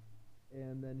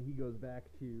 And then he goes back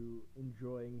to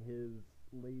enjoying his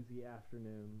lazy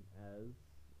afternoon as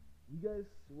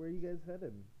where are you guys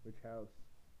headed? Which house?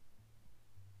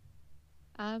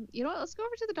 You know what? Let's go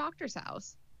over to the doctor's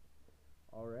house.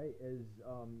 All right, as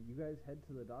you guys head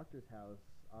to the doctor's house,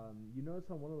 you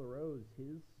notice on one of the roads,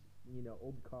 his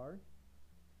old car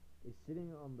is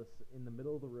sitting in the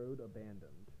middle of the road,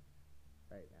 abandoned,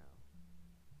 right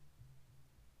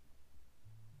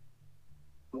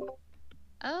now.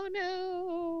 Oh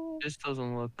no! This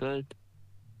doesn't look good.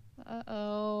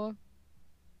 Uh-oh.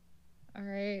 All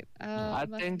right. I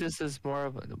think this is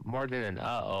more than an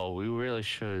uh-oh. We really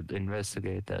should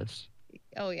investigate this.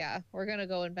 Oh yeah, we're gonna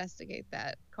go investigate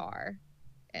that car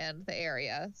and the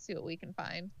area, see what we can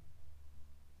find.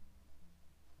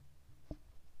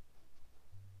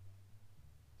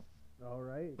 All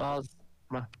right.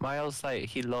 Miles, like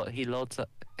he loads up.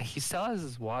 He still has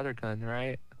his water gun,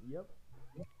 right? Yep.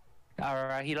 All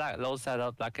right. He like loads that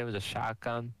up like it was a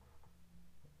shotgun.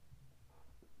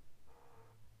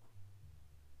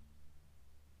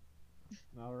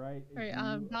 All right. All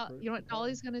right. You know what?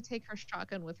 Dolly's gonna take her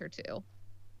shotgun with her too.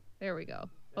 There we go.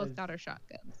 Both got our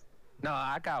shotguns. No,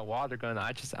 I got a water gun.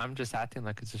 I'm just acting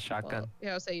like it's a shotgun.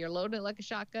 Well, so you're loading it like a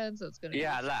shotgun, so it's gonna.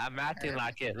 Yeah, I'm acting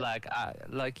like it,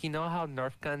 like you know how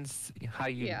Nerf guns, how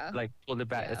you like pull it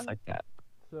back. It's like that.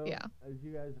 So as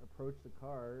you guys approach the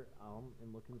car,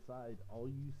 and look inside, all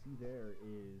you see there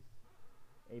is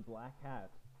a black hat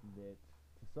that,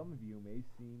 to some of you, may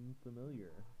seem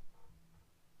familiar.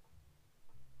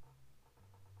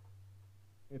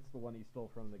 It's the one he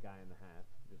stole from the guy in the hat.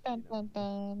 Just, dun, dun,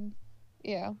 dun.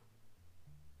 Yeah.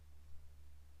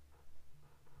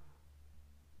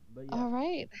 But All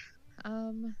right.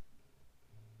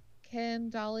 Can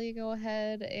Dolly go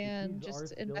ahead and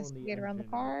just investigate around the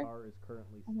car? The car is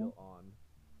currently still on.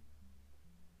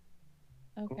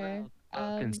 Okay.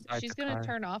 She's gonna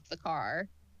turn off the car.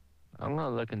 I'm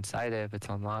gonna look inside it if it's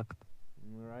unlocked.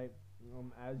 All right.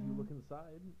 As you look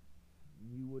inside,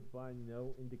 you would find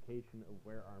no indication of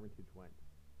where Armitage went.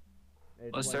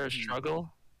 Was there a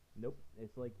struggle? Nope.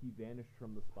 It's like he vanished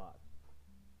from the spot.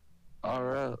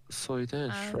 Alright, so he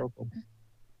didn't struggle.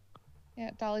 Yeah,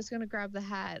 Dolly's gonna grab the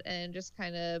hat and just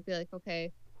kind of be like,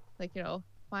 okay, like,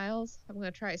 Miles, I'm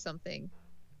gonna try something.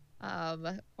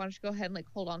 Why don't you go ahead and like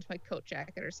hold on to my coat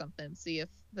jacket or something, see if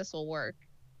this will work.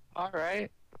 All right.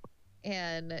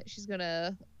 And she's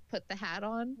gonna put the hat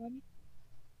on,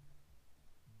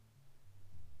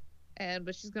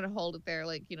 but she's gonna hold it there,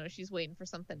 like she's waiting for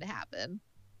something to happen.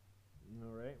 All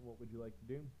right. What would you like to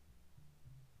do?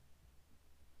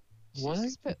 What She's are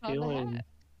just you putting on the doing? hat.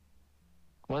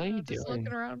 What are you Just doing?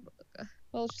 looking around.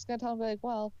 Well, she's gonna tell him like,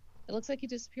 well, it looks like he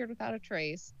disappeared without a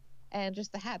trace, and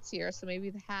just the hat's here, so maybe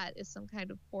the hat is some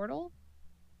kind of portal.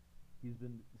 He's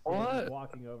been What?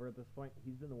 walking over at this point.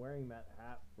 He's been wearing that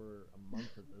hat for a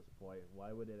month at this point.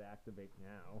 Why would it activate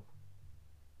now?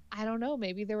 I don't know.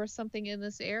 Maybe there was something in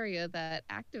this area that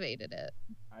activated it.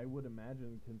 I would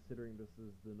imagine, considering this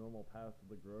is the normal path to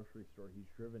the grocery store, he's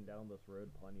driven down this road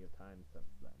plenty of times since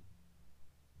then.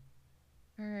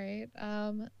 All right.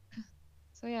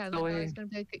 So yeah, So then I we- was gonna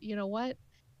be like, you know what?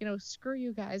 Screw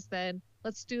you guys. Then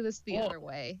let's do this the Well- other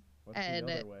way. What's And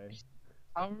the other way?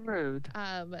 How rude.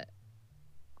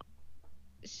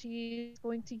 She's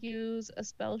going to use a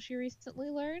spell she recently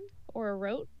learned, or a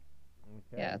rote.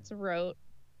 Okay. Yeah, it's a rote.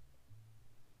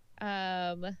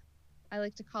 I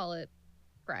like to call it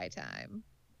cry time.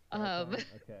 Right time?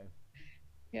 Okay.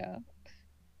 Yeah.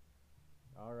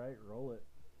 All right, roll it.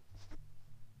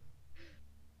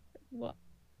 What?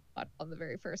 On the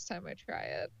very first time I try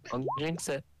it. Don't jinx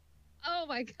it. Oh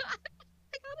my god!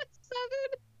 I got a 7.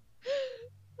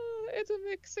 It's a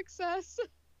mixed success.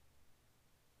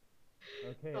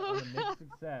 Okay, on a mixed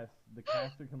success, the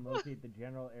caster can locate the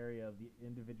general area of the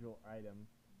individual item.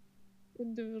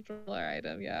 Individual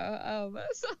item, yeah.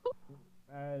 So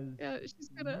As yeah, she's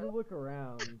gonna. you look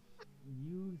around,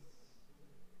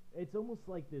 it's almost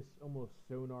like this almost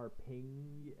sonar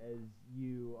ping as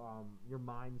you your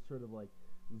mind sort of like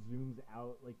zooms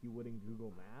out like you would in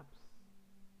Google Maps.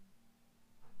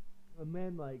 And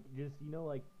then like just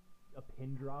like a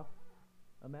pin drop.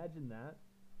 Imagine that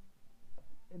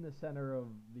in the center of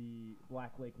the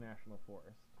Black Lake National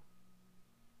Forest.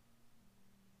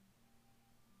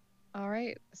 All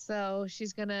right, so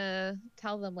she's gonna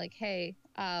tell them like, "Hey,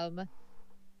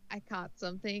 I caught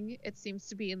something. It seems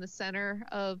to be in the center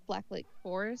of Black Lake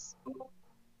Forest."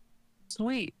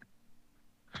 Sweet.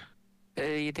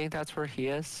 You think that's where he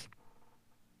is?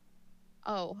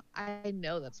 Oh, I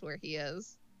know that's where he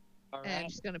is. All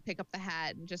And she's gonna pick up the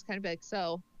hat and just kind of be like,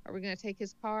 "So, are we gonna take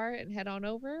his car and head on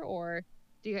over, or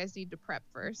do you guys need to prep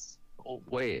first?" Oh,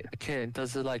 wait, can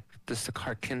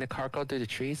the car go through the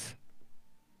trees?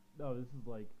 No, this is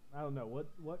like I don't know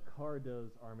what car does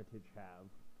Armitage have?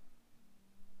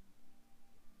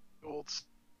 Old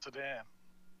sedan.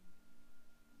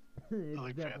 It's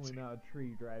like definitely fancy. not a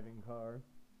tree driving car.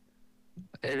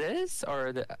 It is?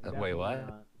 Or wait, Definitely what?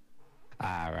 not.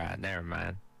 Alright, never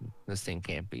mind. This thing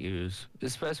can't be used.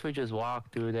 It's best we just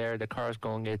walk through there. The car's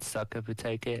gonna get stuck if we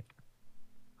take it.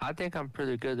 I think I'm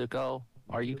pretty good to go.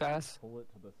 Are you Just, like, guys? pull it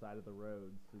to the side of the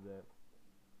road so that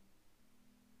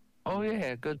Oh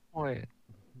yeah, good point.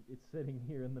 it's sitting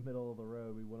here in the middle of the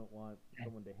road. We wouldn't want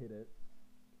someone to hit it,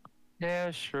 Yeah,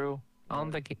 it's true. I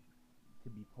don't think to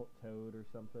be towed or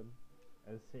something.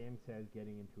 As Sam says,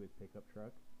 getting into his pickup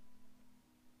truck.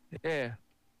 yeah.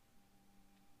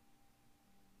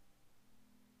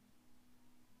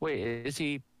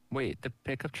 Wait, the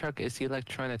pickup truck, is he like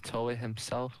trying to tow it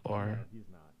himself No, or? he's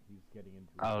not. He's getting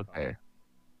into his Oh, okay.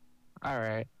 car.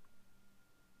 Alright.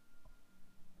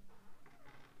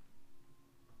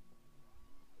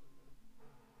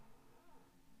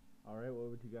 All right,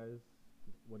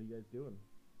 what are you guys doing?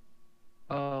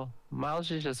 Oh, Miles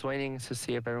is just waiting to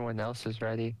see if everyone else is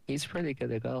ready. He's pretty good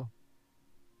to go.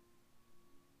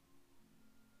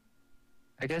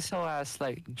 I guess he'll ask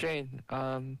like, Jane,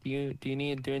 do you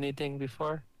need to do anything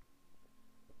before?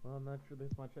 Well, I'm not sure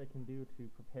there's much I can do to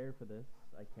prepare for this.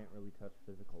 I can't really touch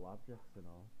physical objects and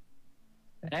all.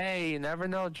 Hey, you never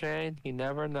know, Jane. You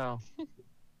never know.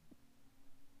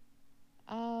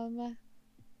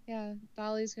 Yeah,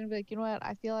 Dolly's gonna be like, "You know what?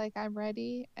 I feel like I'm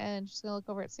ready," and she's gonna look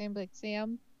over at Sam and be like,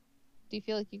 "Sam, do you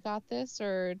feel like you got this,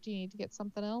 or do you need to get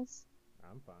something else?"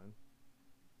 I'm fine.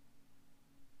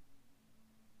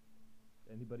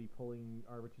 Anybody pulling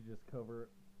Armitage's car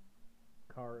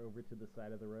over to the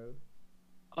side of the road?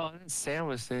 Oh, Sam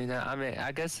was doing that. I mean,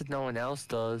 I guess if no one else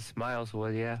does, Miles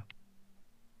would, yeah.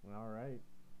 All right.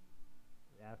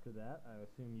 After that, I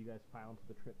assume you guys pile into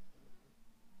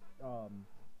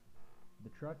the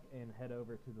truck and head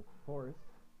over to the forest.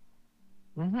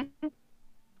 Mm-hmm.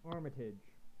 Armitage,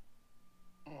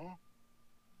 Mhm.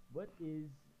 what is,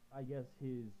 I guess,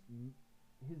 his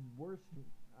worst,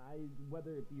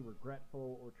 whether it be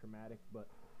regretful or traumatic, but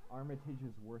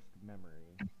Armitage's worst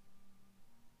memory?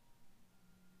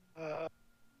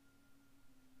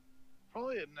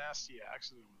 a nasty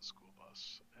accident with a school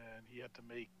bus, and he had to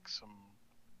make some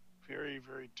very,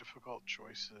 very difficult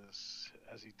choices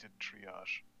as he did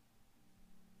triage.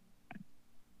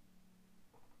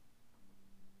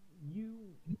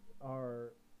 You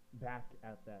are back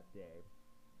at that day.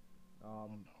 Oh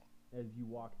no. As you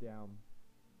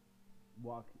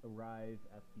arrive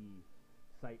at the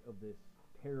site of this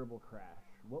terrible crash.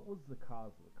 What was the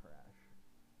cause of the crash?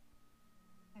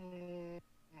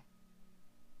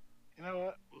 You know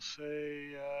what? We'll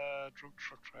say drunk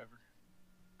truck driver.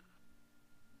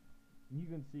 You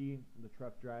can see the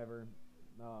truck driver,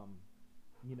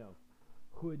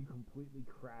 hood completely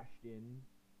crashed in.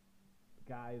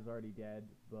 The guy is already dead,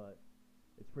 but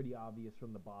it's pretty obvious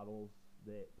from the bottles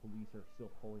that police are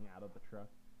still pulling out of the truck.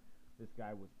 This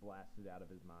guy was blasted out of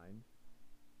his mind.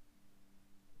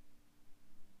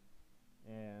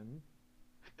 And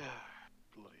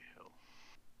Bloody hell.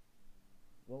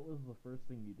 what was the first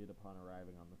thing you did upon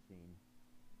arriving on the scene?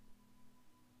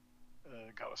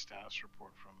 Got a status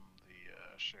report from the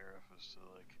sheriff as to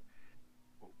like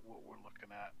what we're looking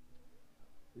at.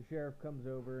 The sheriff comes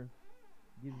over,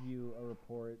 gives you a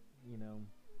report. It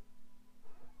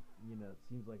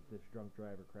seems like this drunk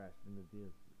driver crashed into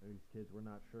these kids. We're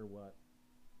not sure what.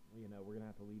 We're gonna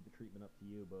have to leave the treatment up to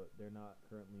you, but they're not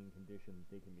currently in condition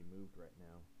that they can be moved right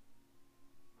now.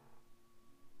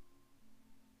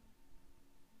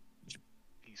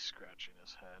 He's scratching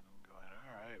his head and going,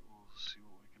 all right, we'll see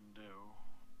what we can do.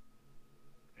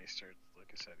 And he started, like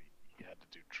I said, he had to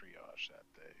do triage that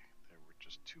day. There were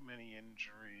just too many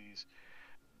injuries.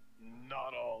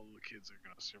 Not all the kids are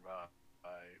going to survive.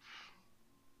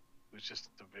 It was just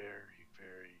a very,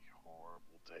 very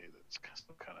horrible day that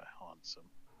still kind of haunts him.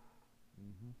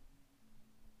 Mm-hmm.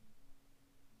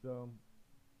 So,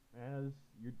 as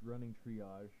you're running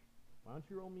triage, why don't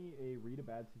you roll me a read a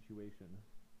bad situation?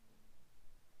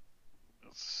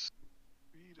 Let's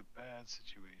read a bad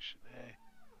situation, eh?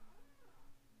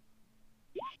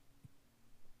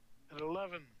 At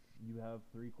 11. You have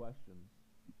 3 questions.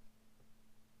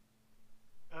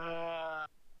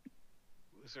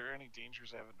 Is there any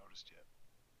dangers I haven't noticed yet?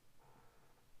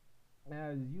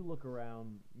 As you look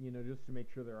around, just to make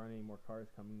sure there aren't any more cars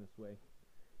coming this way,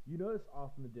 you notice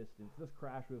off in the distance, this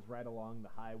crash was right along the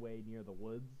highway near the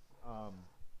woods,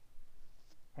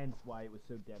 hence why it was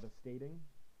so devastating.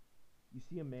 You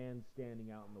see a man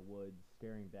standing out in the woods,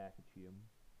 staring back at you.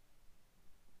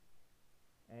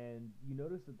 And you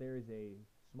notice that there is a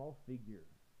small figure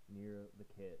near the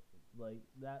kid, like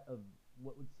that of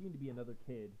what would seem to be another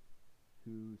kid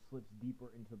who slips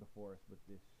deeper into the forest with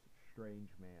this strange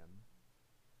man.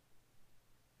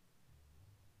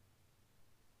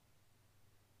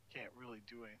 Can't really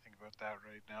do anything about that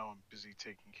right now. I'm busy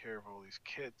taking care of all these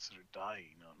kids that are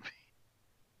dying on me.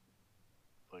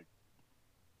 Like,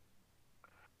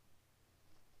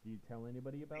 Do you tell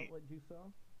anybody about what you saw?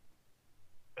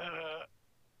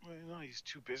 well, no, he's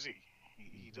too busy.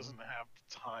 He doesn't have the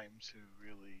time to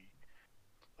really,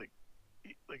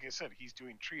 like I said, he's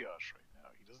doing triage right now.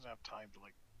 He doesn't have time to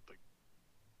like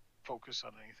focus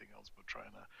on anything else but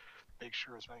trying to make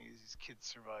sure as many of these kids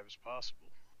survive as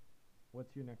possible.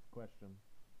 What's your next question?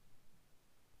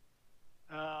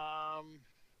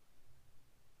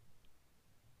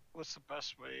 What's the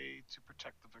best way to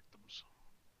protect the victims?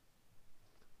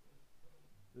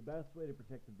 The best way to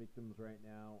protect the victims right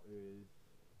now is,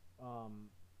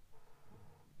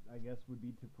 I guess, would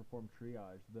be to perform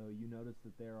triage, though you notice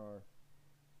that there are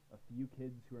a few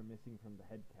kids who are missing from the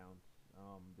head count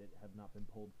that have not been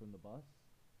pulled from the bus,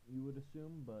 you would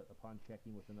assume, but upon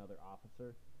checking with another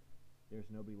officer, there's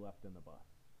nobody left in the bus,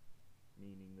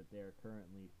 meaning that there are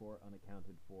currently 4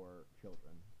 unaccounted for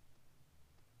children.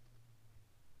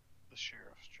 The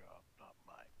sheriff's job, not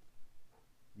mine.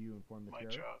 Do you inform the My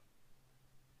sheriff? job.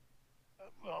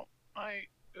 Well,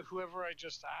 whoever I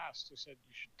just asked, who said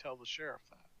you should tell the sheriff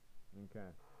that.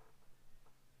 Okay.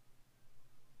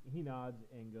 He nods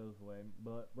and goes away,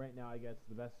 but right now I guess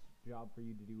the best job for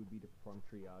you to do would be to perform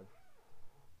triage.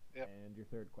 Yep. And your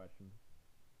third question.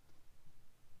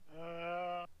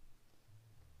 Hard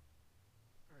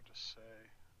to say.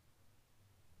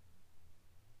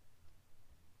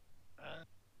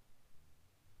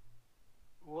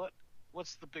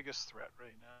 What's the biggest threat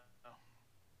right now?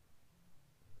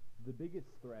 The biggest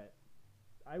threat,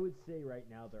 I would say right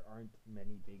now there aren't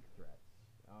many big threats.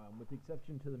 With the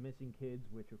exception to the missing kids,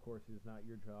 which of course is not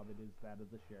your job, it is that of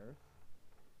the sheriff.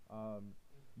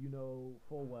 You know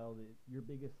full well that your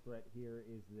biggest threat here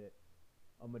is that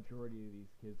a majority of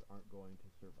these kids aren't going to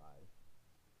survive.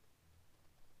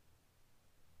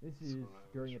 This is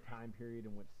during a time period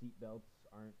in which seatbelts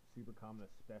aren't super common,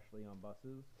 especially on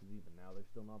buses, because even now they're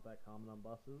still not that common on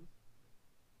buses.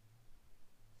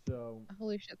 So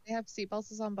Holy shit, they have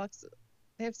seatbelts on buses.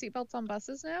 They have seatbelts on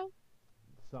buses now?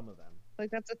 some of them. Like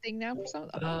that's a thing now for some.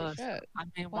 Holy shit. I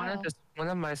mean, Wow. one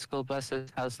of my school buses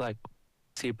has like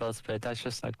seatbelts, but that's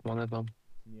just like one of them.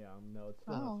 Yeah, no, it's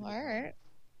still Oh, not super all common. right.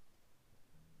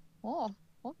 Oh,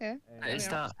 okay. And, It's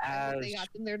I'm not surprised that they as,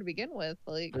 got them there to begin with.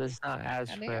 Like, but it's not as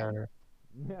goddamn. rare.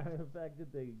 yeah, the fact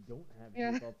that they don't have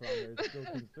Yeah. seatbelts on there still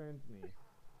concerns me.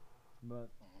 But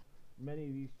many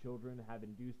of these children have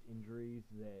induced injuries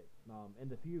that, and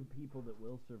the few people that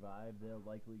will survive, they're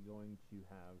likely going to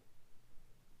have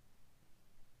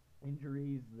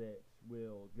injuries that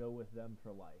will go with them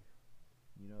for life.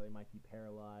 You know, they might be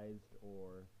paralyzed,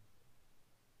 or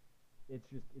it's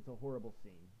a horrible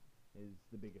scene is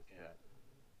the biggest Yeah. threat.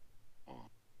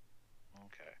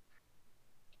 Okay.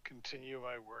 Continue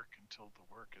my work until the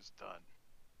work is done.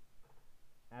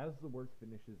 As the work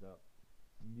finishes up,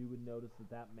 you would notice that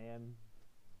that man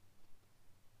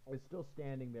is still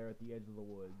standing there at the edge of the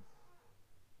woods,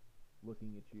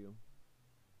 looking at you.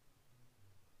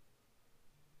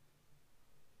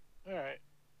 All right.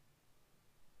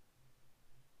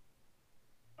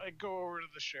 I go over to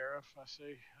the sheriff. I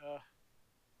say,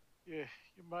 yeah,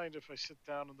 you mind if I sit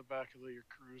down in the back of your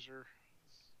cruiser?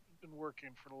 I've been working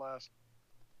for the last,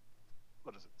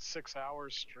 6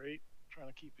 hours straight, trying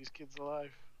to keep these kids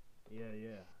alive.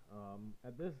 Yeah.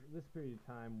 At this period of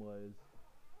time was,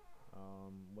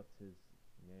 what's his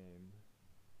name?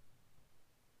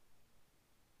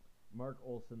 Mark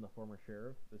Olson, the former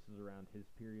sheriff. This is around his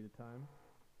period of time.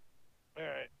 All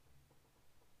right.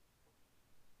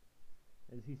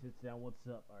 As he sits down, what's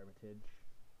up, Armitage?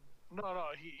 No,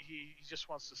 he just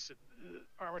wants to sit.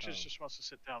 Armitage Oh. just wants to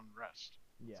sit down and rest.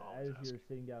 Yeah, That's all as he's you're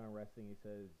sitting down and resting, he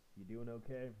says, "You doing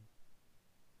okay?"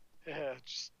 Yeah,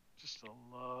 just a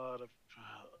lot of.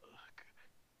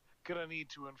 Gonna need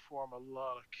to inform a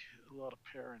lot of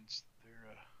parents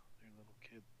that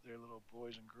their little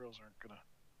boys and girls aren't gonna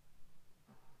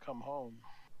come home.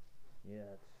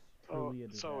 Yeah, it's truly a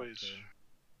It's disaster. always.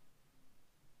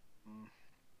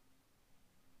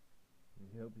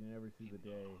 You hope you never see the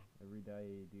day. Every day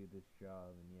you do this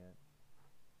job, and yet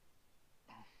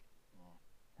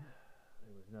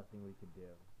there was nothing we could do.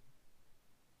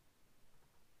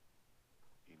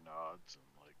 He nods and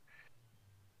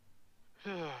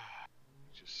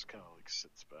just kind of like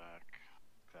sits back,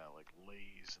 kind of like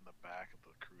lays in the back of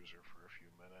the cruiser for a few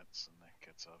minutes, and then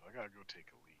gets up. I gotta go take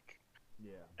a leak.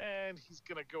 Yeah. And he's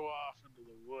gonna go off into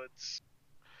the woods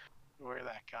where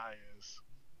that guy is.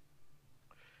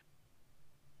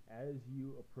 As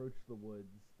you approach the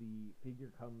woods, the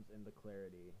figure comes into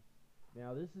clarity.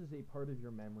 Now, this is a part of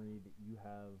your memory that you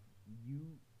have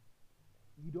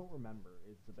you don't remember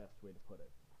is the best way to put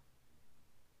it.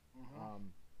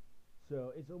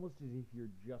 So it's almost as if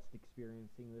you're just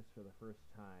experiencing this for the first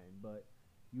time, but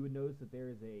you would notice that there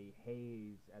is a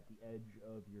haze at the edge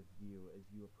of your view as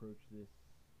you approach this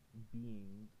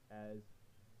being. As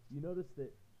you notice that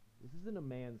this isn't a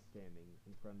man standing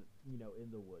in front of,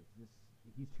 in the woods.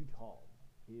 He's too tall.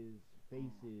 His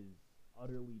face is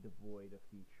utterly devoid of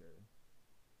feature.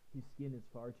 His skin is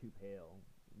far too pale,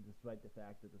 despite the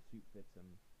fact that the suit fits him.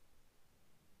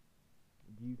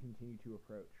 Do you continue to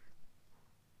approach?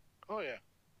 Oh yeah.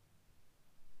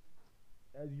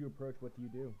 As you approach, what do you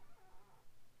do?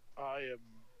 I am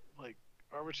like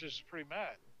Armitage is pretty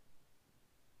mad.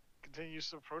 Continues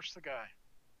to approach the guy.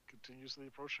 Continuously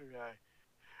approach the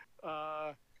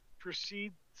guy.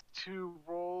 Proceed to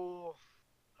roll.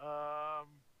 I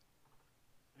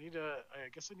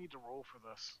guess I need to roll for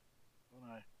this. Don't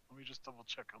I? Let me just double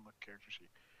check on the character sheet.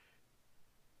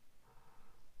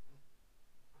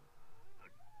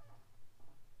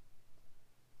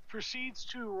 Proceeds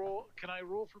to roll. Can I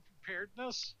roll for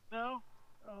preparedness now?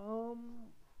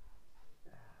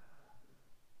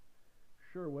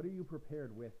 Sure. What are you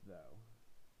prepared with, though?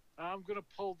 I'm gonna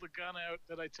pull the gun out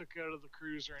that I took out of the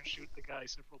cruiser and shoot the guy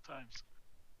several times.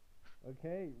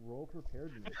 Okay, roll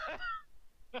preparedness.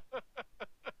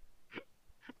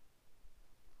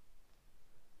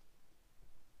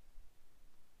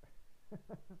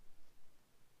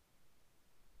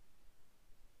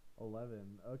 11.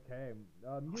 Okay.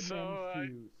 You So,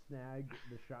 managed to snag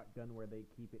the shotgun where they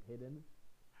keep it hidden.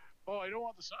 Oh, I don't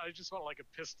want this. I just want like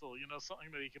a pistol, something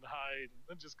that he can hide, and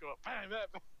then just go up, bang, that.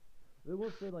 They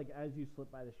will say, like, as you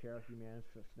slip by the sheriff, you manage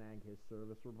to snag his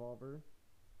service revolver.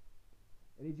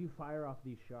 And as you fire off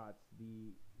these shots, the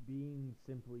being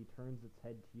simply turns its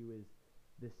head to you as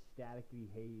this staticky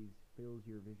haze fills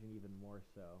your vision even more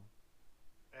so.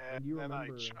 And you then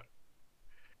remember...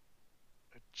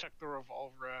 I chuck the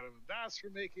revolver at him. That's for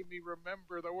making me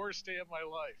remember the worst day of my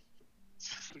life.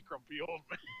 The grumpy old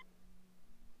man.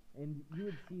 And you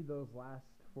would see those last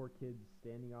four kids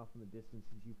standing off in the distance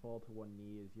as you fall to one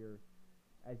knee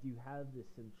as you have this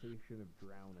sensation of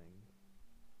drowning.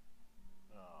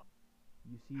 Oh.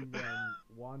 You see them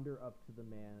wander up to the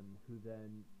man who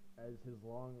then, as his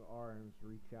long arms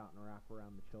reach out and wrap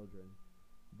around the children,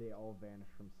 they all vanish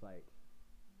from sight.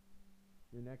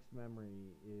 Your next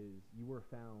memory is you were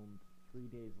found 3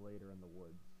 days later in the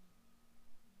woods,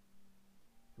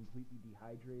 completely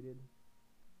dehydrated,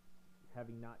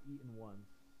 having not eaten once,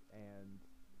 and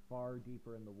far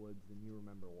deeper in the woods than you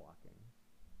remember walking.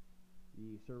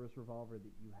 The service revolver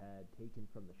that you had taken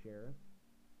from the sheriff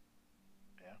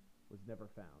was never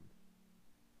found.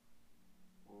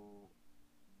 Ooh.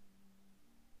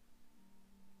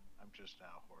 I'm just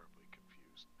now horribly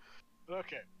confused.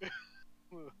 Okay.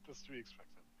 That's to be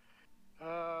expected.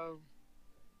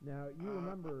 Now, you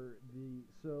remember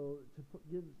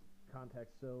give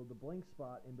context, so the blank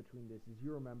spot in between this is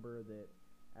you remember that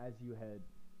as you had,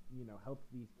 helped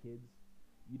these kids,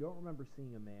 you don't remember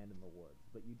seeing a man in the woods,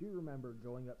 but you do remember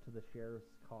going up to the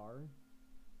sheriff's car,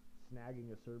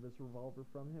 snagging a service revolver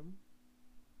from him,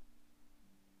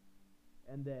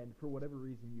 and then, for whatever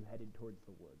reason, you headed towards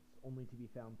the woods, only to be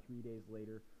found 3 days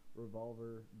later,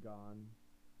 revolver gone,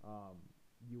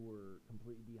 you were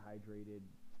completely dehydrated,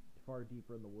 far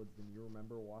deeper in the woods than you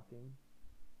remember walking,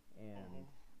 and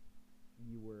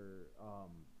you were,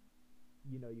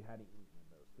 you hadn't eaten in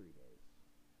those 3 days,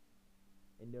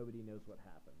 and nobody knows what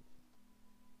happened.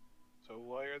 So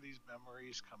why are these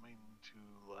memories coming to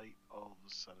light all of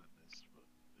a sudden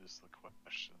is the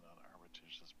question on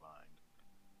Armitage's mind.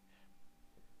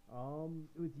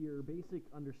 With your basic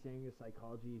understanding of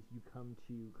psychology, as you come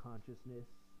to consciousness,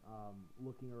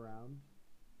 looking around,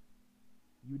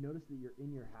 you notice that you're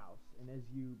in your house, and as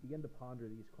you begin to ponder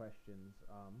these questions,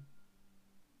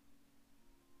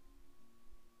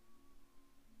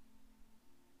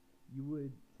 you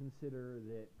would consider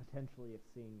that potentially if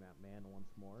seeing that man once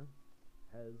more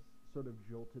has sort of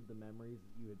jolted the memories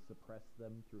that you had suppressed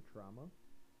them through trauma.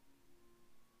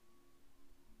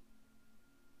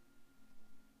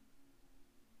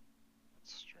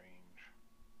 That's strange.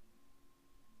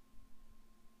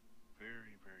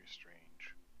 Very, very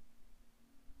strange.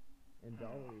 And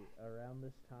Dolly, around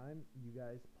this time, you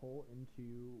guys pull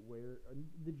into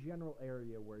the general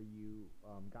area where you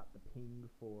got the ping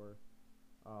for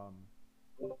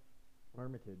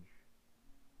Armitage.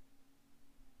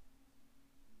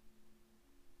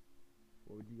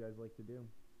 What would you guys like to do?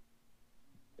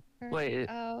 Wait.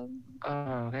 Oh,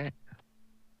 okay.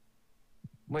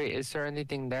 Wait, is there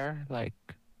anything there? Like,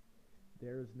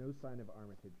 There's no sign of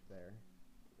Armitage there.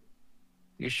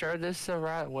 you sure this is the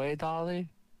right way, Dolly?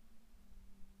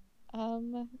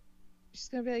 She's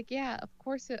gonna be like, yeah, of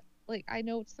course I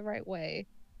know it's the right way.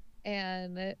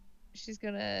 And she's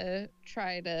gonna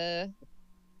try to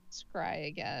scry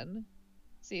again.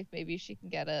 See if maybe she can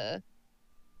get a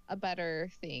better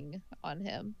thing on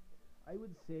him. I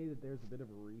would say that there's a bit of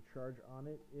a recharge on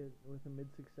it with a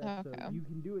mid-success, Okay. so you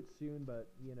can do it soon,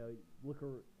 but,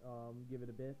 give it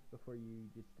a bit before you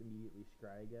just immediately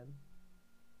scry again.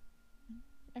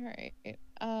 Alright,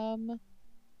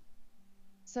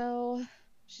 so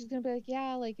she's gonna be like,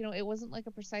 yeah, it wasn't like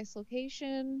a precise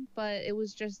location, but it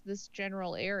was just this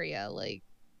general area,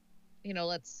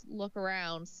 let's look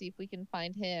around, see if we can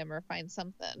find him or find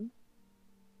something.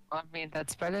 I mean,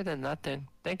 that's better than nothing.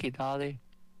 Thank you, Dolly.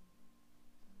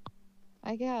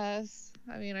 I guess.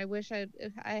 I mean, I wish I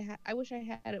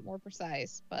had it more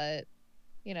precise, but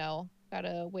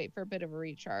gotta wait for a bit of a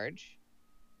recharge.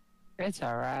 It's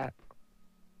alright.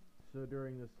 So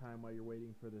during this time, while you're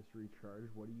waiting for this recharge,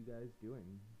 what are you guys doing?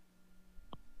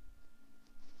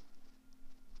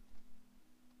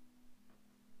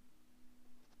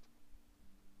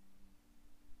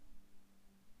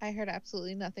 I heard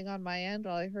absolutely nothing on my end.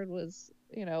 All I heard was,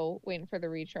 waiting for the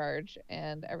recharge,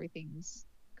 and everything's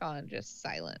gone just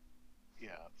silent.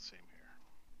 Yeah, same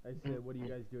here. I said, what are you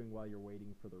guys doing while you're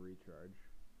waiting for the recharge?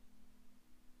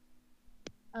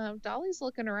 Dolly's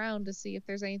looking around to see if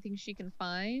there's anything she can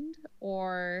find,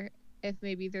 or if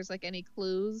maybe there's any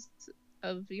clues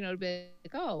of, to be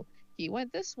like, oh, he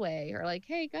went this way, or like,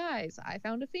 hey guys, I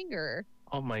found a finger.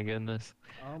 Oh my goodness.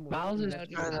 Miles is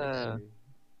trying to...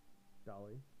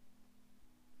 Dolly.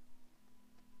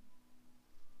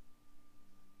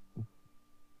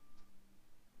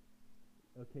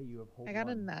 Okay, you have hold I got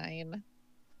one. a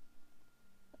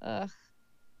 9.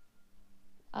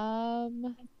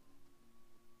 Ugh.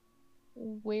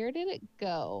 Where did it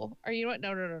go? Or you know what?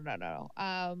 No.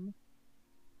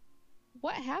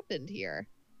 what happened here?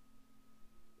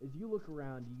 As you look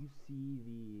around, you see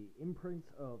the imprints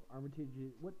of Armitage.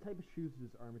 What type of shoes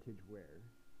does Armitage wear?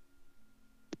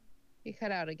 You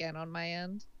cut out again on my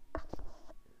end.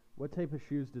 What type of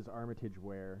shoes does Armitage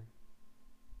wear?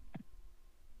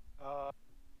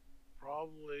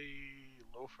 Probably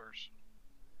loafers.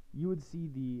 You would see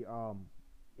the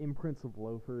imprints of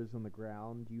loafers on the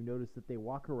ground. You notice that they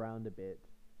walk around a bit.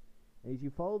 And as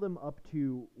you follow them up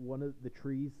to one of the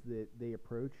trees that they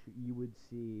approach, you would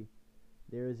see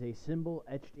there is a symbol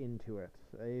etched into it.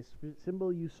 A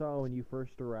symbol you saw when you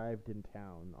first arrived in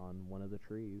town on one of the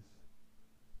trees.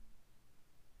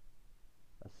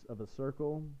 Of a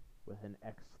circle with an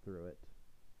X through it.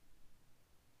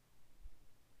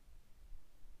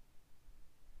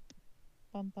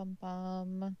 Bum bum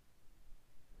bum.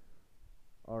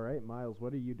 Alright, Miles,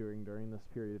 what are you doing during this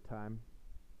period of time?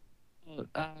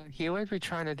 He would be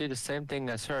trying to do the same thing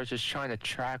as her, just trying to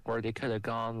track where they could have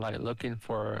gone, like looking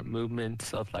for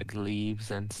movements of like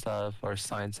leaves and stuff, or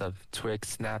signs of twigs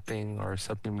snapping or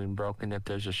something being broken if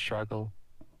there's a struggle.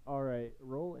 Alright,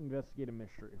 roll investigate a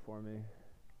mystery for me.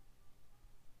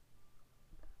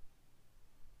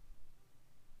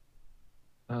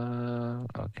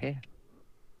 Okay.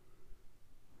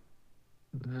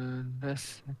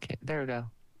 This, okay, there we go.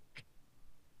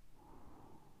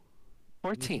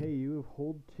 14. Okay, you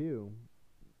hold 2.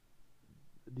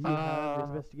 Do you have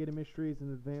investigate a mystery as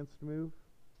an advanced move?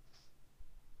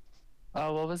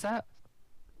 What was that?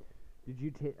 Did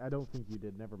you take? I don't think you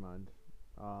did. Never mind.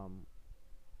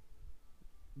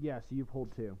 Yeah, so you've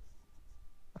hold 2.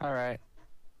 All right.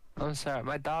 I'm sorry.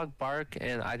 My dog barked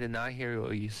and I did not hear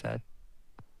what you said.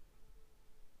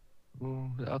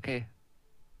 Okay.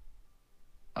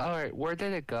 All right. Where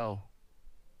did it go?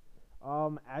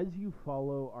 As you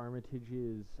follow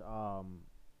Armitage's,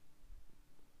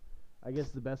 I guess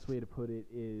the best way to put it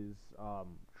is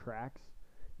tracks.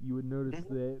 You would notice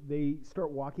that they start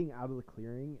walking out of the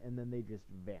clearing and then they just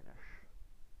vanish.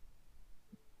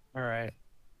 All right.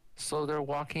 So they're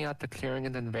walking out the clearing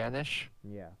and then vanish?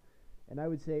 Yeah. And I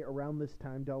would say around this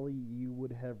time, Dolly, you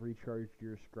would have recharged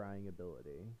your scrying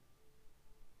ability.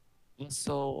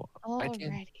 So I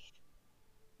can.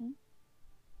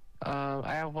 Alrighty.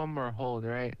 I have one more hold,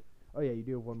 right? Oh yeah, you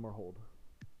do have one more hold.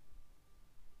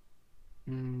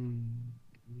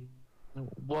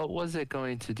 What was it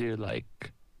going to do?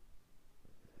 Like,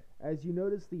 As you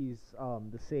notice these,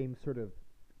 the same sort of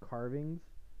carvings,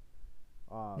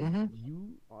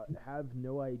 you have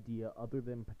no idea other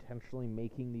than potentially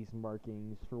making these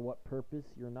markings. For what purpose,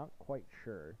 you're not quite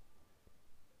sure.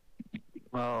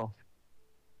 well,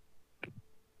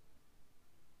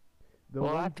 The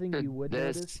Well, one thing after you would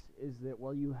this- notice is that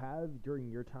while you have, during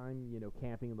your time,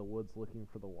 camping in the woods looking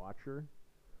for the Watcher,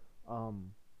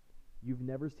 you've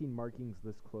never seen markings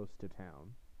this close to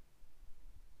town.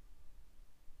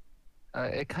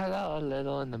 it cut out a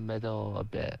little in the middle a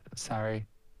bit. Sorry.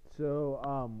 So,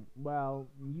 well,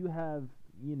 you have,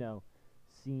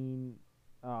 seen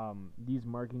these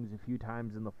markings a few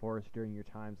times in the forest during your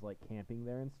times, like camping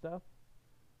there and stuff.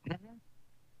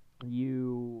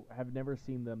 You have never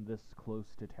seen them this close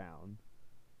to town.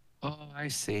 Oh, I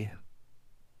see.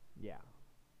 Yeah.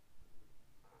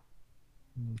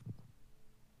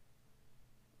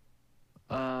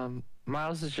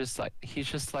 Miles is just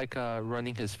like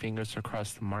running his fingers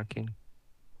across the marking.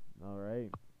 All right.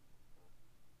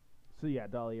 So yeah,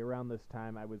 Dolly, around this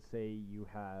time, I would say you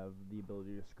have the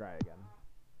ability to scry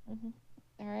again.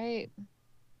 All right.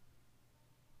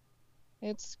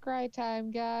 It's scry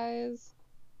time, guys.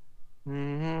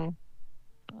 Alrighty.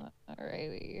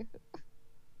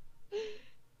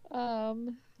 Well,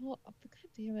 God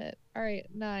damn it. All right,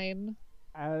 9.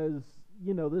 As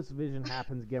this vision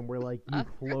happens again, where like you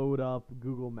float up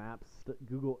Google Maps,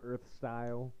 Google Earth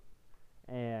style,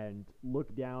 and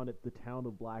look down at the town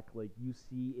of Black Lake. You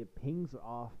see it pings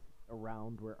off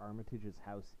around where Armitage's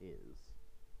house is.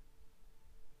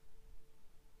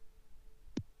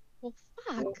 Well,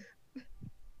 fuck.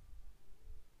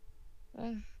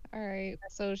 All right,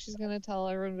 so she's gonna tell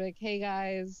everyone, like, hey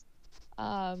guys,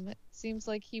 seems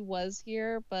like he was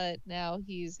here, but now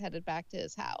he's headed back to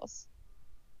his house.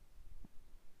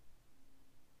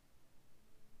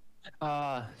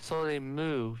 So they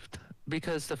moved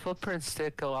because the footprints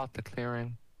did go out the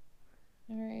clearing.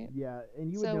 All right. Yeah,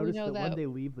 and you would So we notice know that when that- they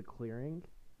leave the clearing,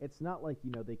 it's not like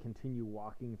they continue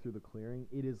walking through the clearing.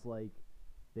 It is like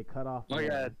they cut off. Oh,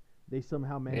 yeah. They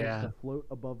somehow manage Yeah. to float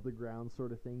above the ground,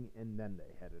 sort of thing, and then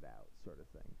they headed out, sort of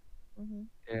thing.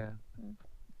 Yeah.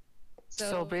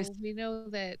 So basi- we know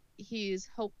that he's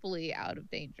hopefully out of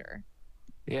danger.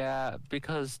 Yeah,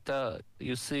 because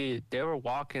you see they were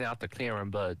walking out the clearing,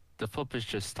 but the footprints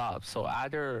just stopped. So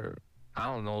either I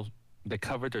don't know, they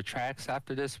covered their tracks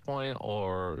after this point,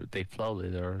 or they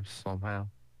floated, or somehow.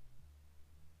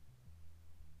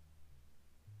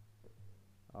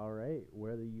 All right,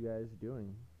 what are you guys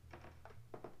doing?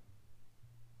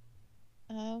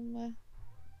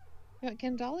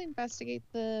 Can Dolly investigate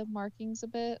the markings a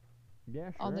bit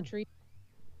Yeah, on the sure. tree?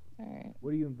 All right.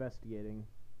 What are you investigating?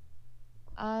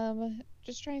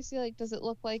 Just trying to see, like, does it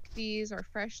look like these are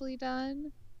freshly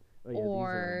done, Oh yeah, these are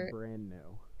or brand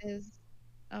new. is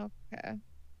okay?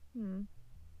 Hmm.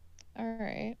 All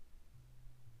right.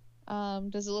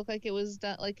 Does it look like it was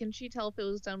done? Like, can she tell if it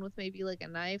was done with maybe like a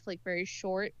knife, like very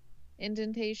short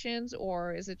indentations,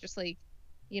 or is it just like,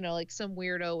 like some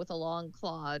weirdo with a long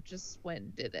claw just went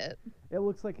and did it? It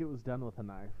looks like it was done with a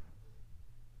knife.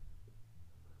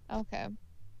 Okay.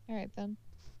 All right then.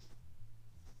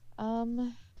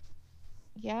 Um,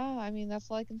 yeah, I mean, that's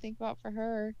all I can think about for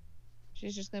her.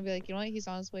 She's just gonna be like, you know what, he's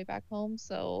on his way back home,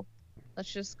 so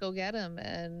let's just go get him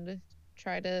and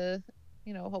try to,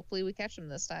 hopefully we catch him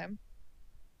this time.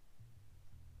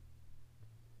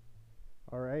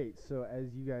 All right, so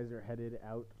as you guys are headed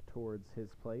out towards his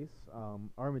place,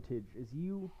 Armitage, as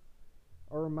you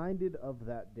are reminded of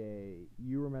that day,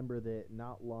 you remember that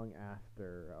not long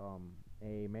after,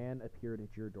 a man appeared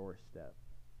at your doorstep.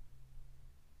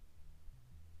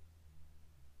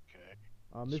 Okay.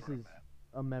 This Sort of is man.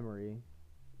 a memory,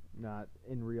 not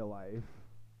in real life.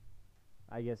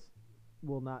 I guess,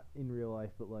 well, not in real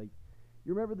life, but like,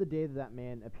 you remember the day that that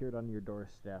man appeared on your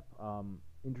doorstep,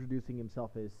 introducing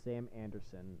himself as Sam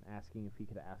Anderson, asking if he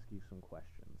could ask you some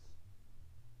questions.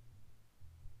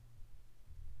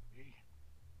 Me?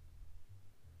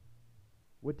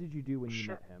 What did you do when you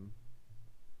Sure. met him?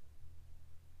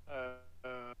 I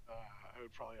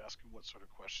would probably ask him what sort of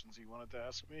questions he wanted to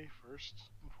ask me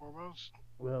first and foremost.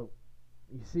 Well,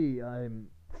 you see, I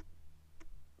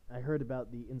heard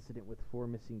about the incident with 4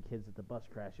 missing kids at the bus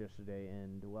crash yesterday,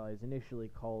 and while I was initially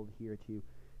called here to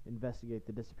investigate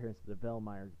the disappearance of the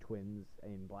Velmeyer twins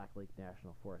in Black Lake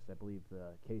National Forest, I believe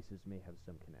the cases may have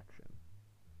some connection.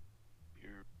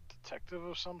 You're a detective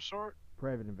of some sort?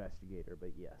 Private investigator,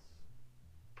 but yes.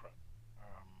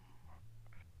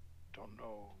 Don't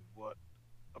know what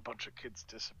a bunch of kids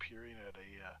disappearing at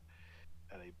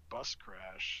a bus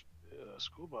crash,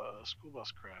 school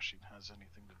bus crashing has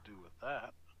anything to do with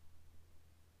that.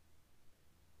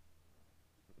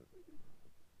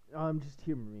 Just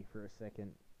humor me for a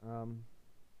second.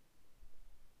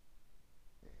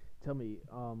 Tell me,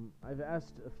 I've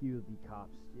asked a few of the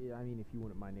cops. I mean, if you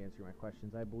wouldn't mind answering my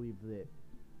questions, I believe that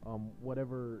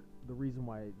whatever the reason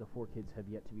why the 4 kids have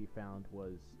yet to be found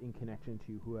was in connection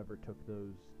to whoever took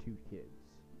those 2 kids.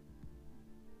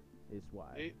 Is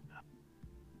why. Hey,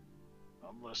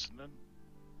 I'm listening.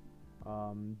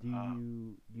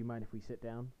 Do you mind if we sit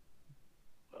down?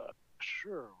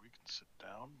 Sure, we can sit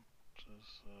down.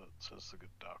 Says the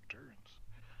good doctor, and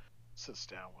sits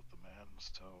down with the man.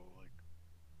 So, like,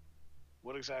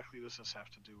 what exactly does this have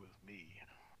to do with me?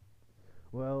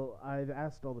 Well, I've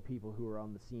asked all the people who were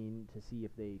on the scene to see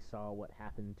if they saw what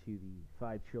happened to the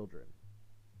 5 children.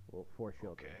 Well, 4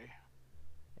 children. Okay.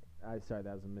 Sorry,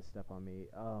 that was a misstep on me.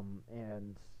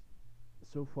 And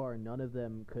so far, none of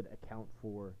them could account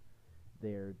for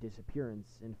their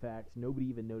disappearance. In fact, nobody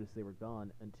even noticed they were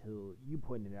gone until you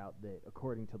pointed out that,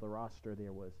 according to the roster,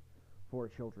 there was 4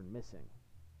 children missing.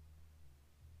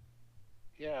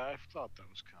 Yeah, I thought that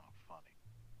was kind of funny.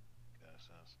 Guys,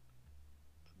 as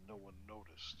no one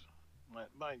noticed.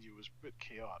 Mind you, it was a bit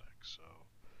chaotic, so.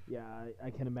 Yeah,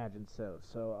 I can imagine so.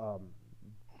 So,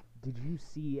 did you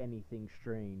see anything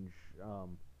strange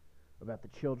about the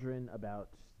children, about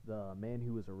the man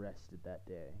who was arrested that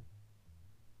day?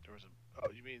 There was a. Oh,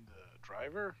 you mean the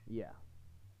driver? Yeah.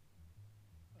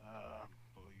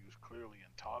 Well, he was clearly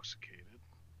intoxicated.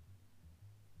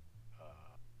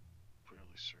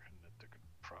 Fairly certain that they could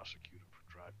prosecute him for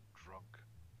driving drunk.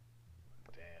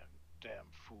 Damn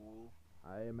fool.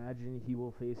 I imagine he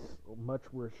will face much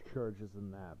worse charges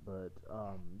than that, but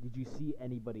did you see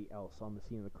anybody else on the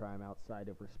scene of the crime outside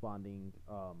of responding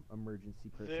emergency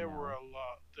personnel? There were a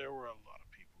lot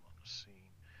of people on the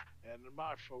scene, and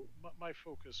my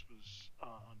focus was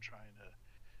on trying to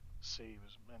save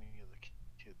as many of the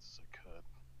kids as I could.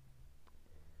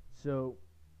 So,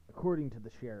 according to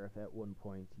the sheriff, at one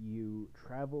point you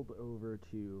traveled over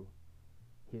to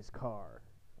his car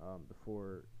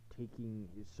before taking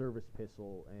his service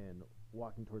pistol and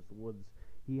walking towards the woods.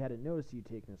 He hadn't noticed you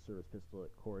taking a service pistol,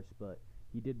 of course, but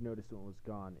he did notice when it was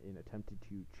gone and attempted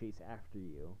to chase after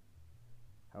you.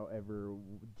 However,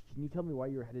 can you tell me why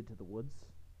you were headed to the woods?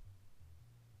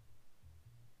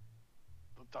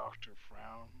 doctor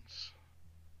frowns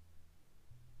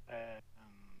and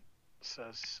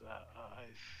says, "I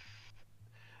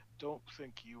don't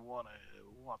think you want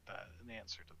that an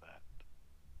answer to that."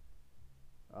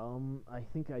 I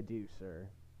think I do, sir.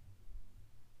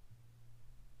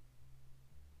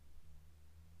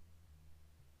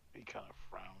 He kind of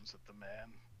frowns at the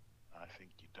man. "I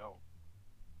think you don't."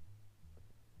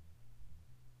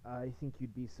 I think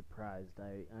you'd be surprised.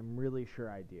 I'm really sure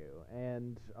I do.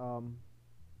 And,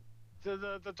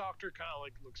 The doctor kind of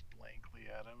like looks blankly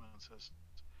at him and says,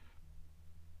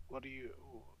 "What do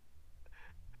you?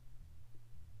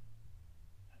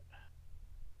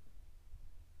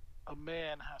 A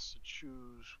man has to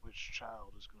choose which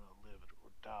child is going to live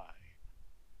or die.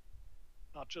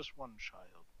 Not just one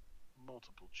child,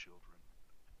 multiple children.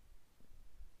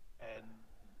 And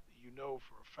you know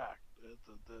for a fact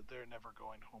that they're never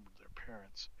going home to their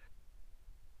parents."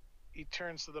 He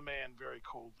turns to the man very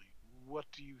coldly.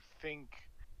 "What do you think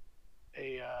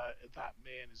that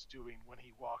man is doing when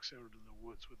he walks out in the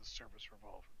woods with a service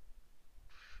revolver?"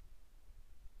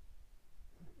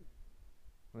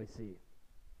 I see.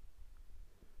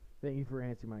 Thank you for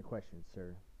answering my question,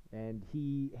 sir. And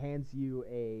he hands you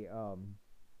a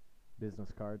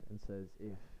business card and says,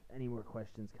 if any more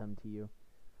questions come to you,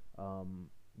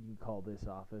 you can call this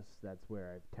office. That's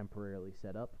where I've temporarily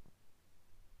set up.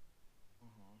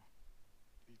 Mm-hmm.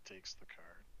 He takes the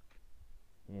card.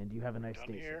 And you have a nice Done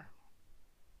day, here.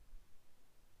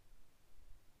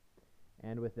 sir.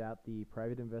 And with that, the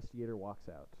private investigator walks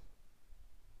out.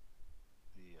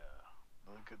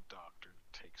 The good doctor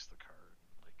takes the card,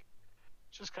 like,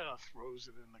 just kind of throws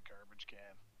it in the garbage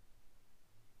can.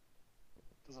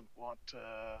 Doesn't want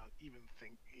to even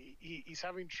think. He's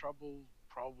having trouble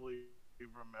probably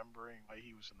remembering why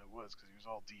he was in the woods because he was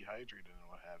all dehydrated and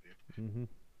what have you. Mm-hmm.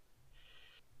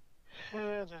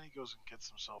 And then he goes and gets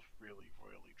himself really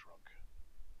royally drunk.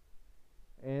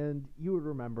 And you would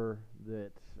remember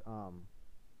that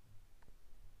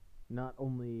not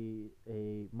only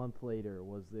a month later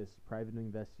was this private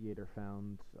investigator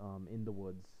found in the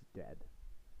woods dead.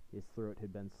 His throat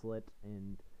had been slit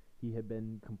and he had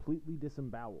been completely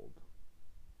disemboweled.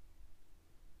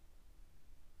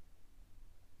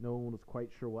 No one was quite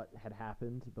sure what had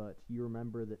happened, but you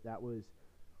remember that that was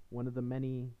one of the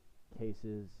many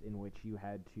cases in which you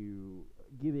had to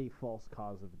give a false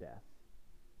cause of death.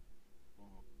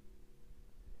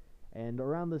 And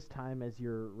around this time, as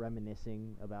you're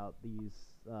reminiscing about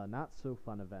these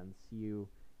not-so-fun events, you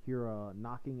hear a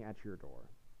knocking at your door.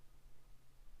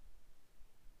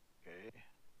 Okay.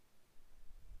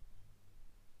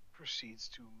 Proceeds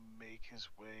to make his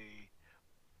way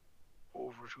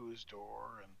over to his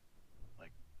door and,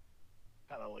 like,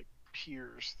 kind of like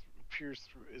peers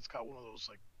through. It's got one of those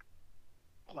like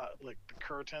the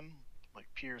curtain, like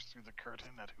peers through the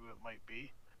curtain at who it might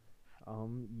be.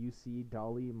 You see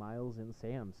Dolly, Miles, and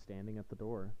Sam standing at the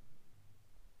door.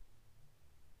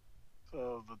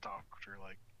 So the doctor,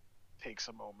 like, takes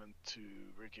a moment to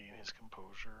regain his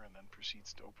composure and then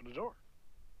proceeds to open the door.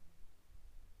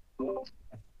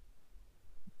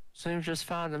 So you just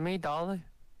found me, Dolly?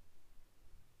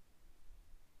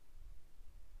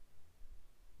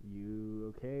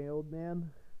 You okay, old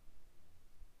man?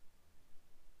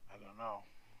 I don't know.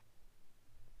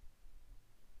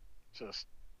 Just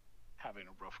having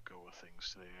a rough go of things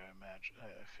today, I imagine.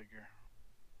 I figure.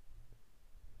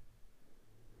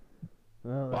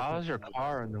 Well, Why was your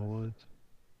car in the woods?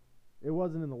 It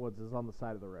wasn't in the woods. It was on the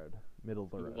side of the road, middle of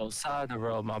the road. Well, side of the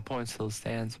road, my point still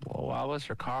stands. Well, why was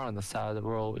your car on the side of the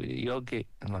road? You'll get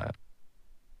like.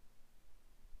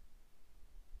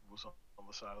 Was on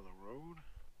the side of the road?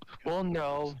 Well,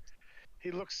 no. He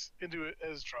looks into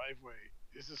his driveway.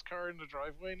 Is his car in the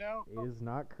driveway now? It is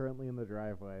not currently in the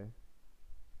driveway.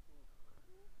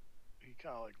 He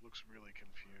kind of like looks really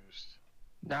confused.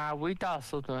 Nah, we thought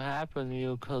something happened to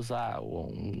you because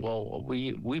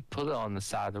we put it on the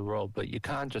side of the road, but you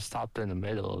kind of just stopped in the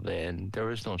middle of it, and there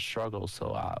was no struggle,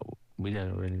 so we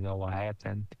didn't really know what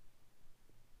happened.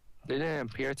 There didn't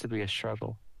appear to be a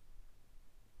struggle.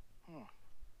 He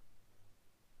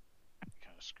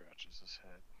kind of scratches his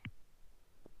head.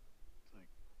 It's like,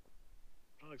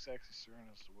 I'm not exactly certain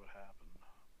as to what happened.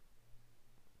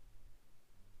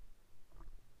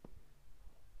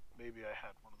 Maybe I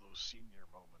had one of those senior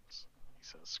moments, he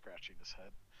says, scratching his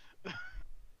head.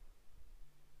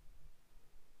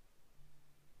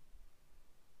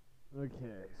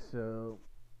 Okay, so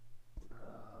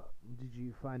did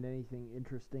you find anything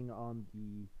interesting on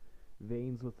the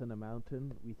veins within a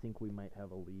mountain? We think we might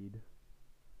have a lead.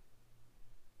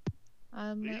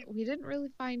 We didn't really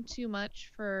find too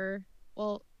much for,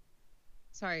 well,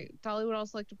 sorry, Dolly would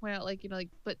also like to point out, like,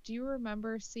 but do you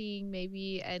remember seeing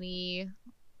maybe any,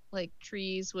 like,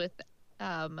 trees with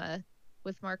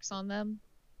marks on them?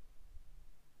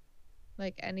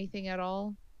 Like, anything at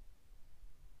all?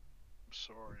 I'm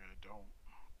sorry, I don't.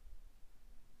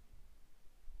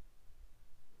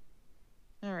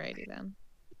 Alrighty then.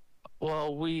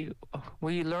 Well, we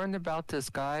learned about this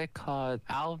guy called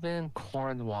Alvin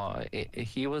Cornwall.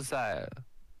 He was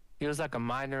like a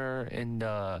miner in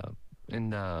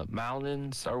the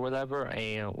mountains or whatever,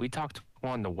 and we talked to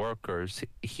one of the workers.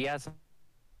 He hasn't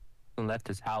left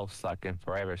his house like in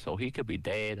forever, so he could be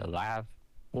dead, alive.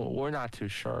 Well, we're not too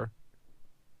sure.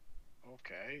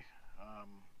 Okay.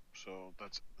 So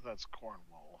that's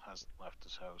Cornwall hasn't left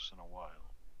his house in a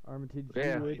while. Armitage,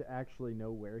 Yeah. you would actually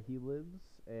know where he lives,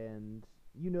 and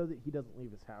you know that he doesn't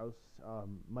leave his house.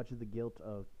 Much of the guilt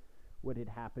of what had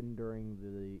happened during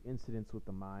the incidents with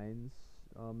the mines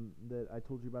that I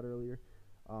told you about earlier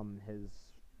has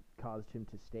caused him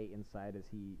to stay inside as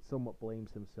he somewhat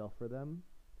blames himself for them.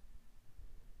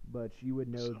 But you would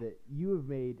know So- that you have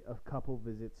made a couple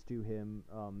visits to him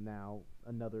now.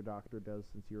 Another doctor does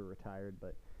since you're retired,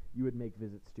 but you would make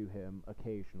visits to him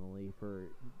occasionally for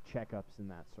checkups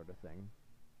and that sort of thing.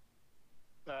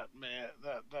 That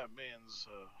man's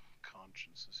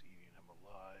conscience is eating him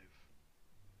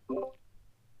alive.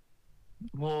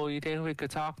 Well, you think we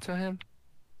could talk to him?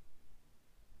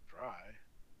 Try.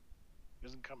 He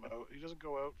doesn't come out. He doesn't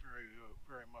go out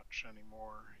very much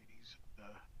anymore. He's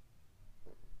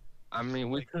I mean,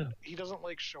 we could. he doesn't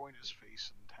like showing his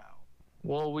face in town.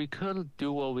 Well, we could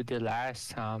do what we did last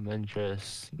time and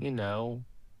just, invite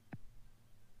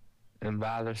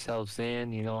ourselves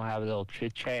in, have a little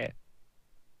chit chat.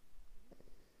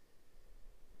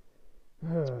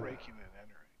 It's breaking and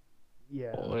entering.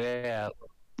 Yeah. Oh, yeah.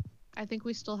 I think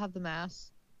we still have the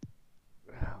mass.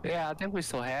 Yeah, I think we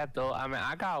still have, though. I mean,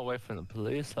 I got away from the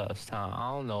police last time. I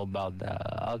don't know about the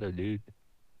other dude.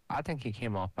 I think he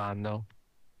came off fine, though.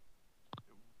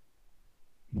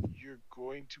 You're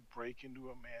going to break into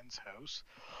a man's house?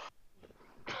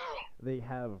 They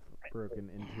have broken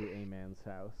into a man's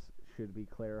house, should be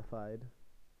clarified.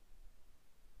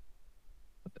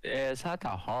 Yeah, it's not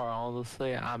that hard,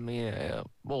 honestly. I mean,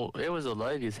 well, it was a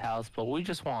lady's house, but we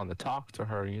just wanted to talk to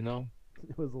her,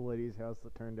 It was a lady's house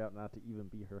that turned out not to even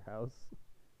be her house.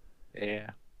 Yeah.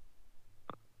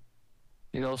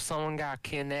 Someone got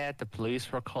kidnapped, the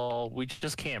police were called. We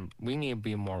just can't, we need to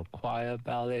be more quiet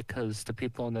about it because the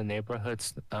people in the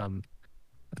neighborhoods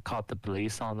called the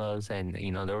police on us, and,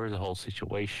 there was a whole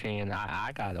situation.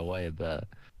 I got away, but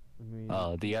I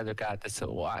mean, the other guy, it's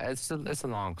a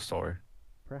long story.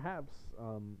 perhaps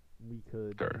we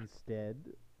could Sure. instead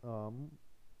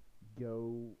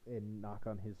go and knock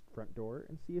on his front door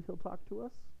and see if he'll talk to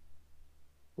us.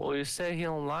 Well, you say he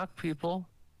don't like people.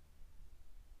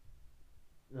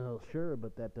 Oh, sure,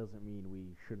 but that doesn't mean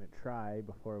we shouldn't try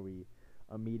before we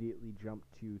immediately jump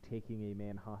to taking a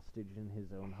man hostage in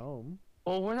his own home.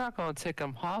 Well, we're not going to take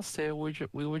him hostage.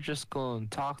 We were just going to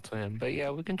talk to him. But yeah,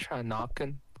 we can try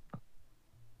knocking.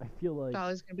 I feel like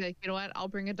Dolly's gonna be like, you know what? I'll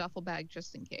bring a duffel bag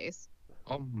just in case.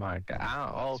 Oh my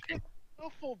god. Okay.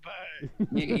 Duffel bag.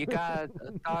 You got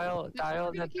dial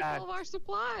We're the gonna keep back. all of our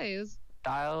supplies.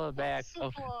 Dial it back.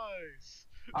 Okay. Supplies.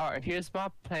 All right. Here's my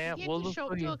plan. You We'll can't look just show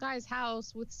for up to you. a guy's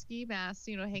house with ski masks,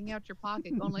 hanging out your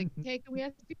pocket, going like, "Hey, can we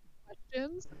ask you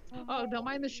questions?" Oh, don't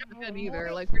mind the shotgun either.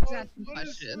 Like, we're just asking What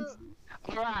is questions.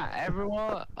 All right,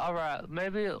 everyone. All right.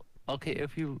 Maybe. Okay.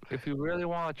 If you really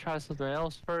want to try something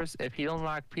else first, if you don't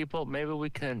like people, maybe we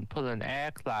can put an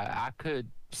act. Like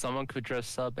someone could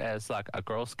dress up as like a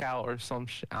Girl Scout or some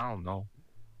shit. I don't know.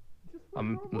 just wear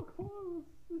normal clothes,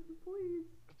 please.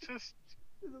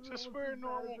 Just wear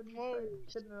normal clothes.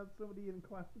 Kidnap somebody in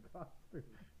clown costume.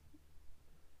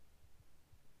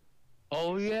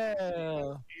 Oh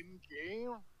yeah. In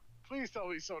game? Please tell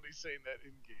me somebody's saying that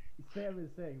in game. Sam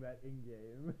is saying that in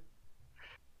game.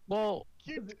 Well,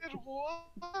 You did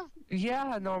what?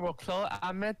 yeah, normal clothes.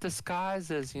 I meant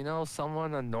disguises,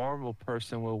 someone a normal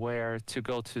person would wear to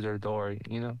go to their door,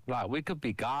 Like, we could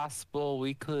be gospel,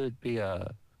 we could be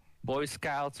Boy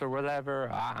Scouts or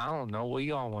whatever. I don't know. What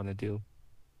y'all want to do?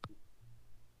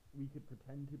 We could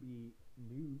pretend to be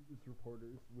news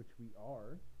reporters, which we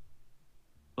are.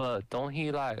 But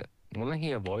wouldn't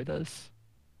he avoid us?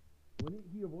 Wouldn't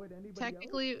he avoid anybody else?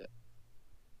 Technically,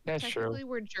 That's true. technically,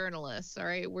 we're journalists. All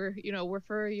right, we're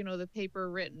for the paper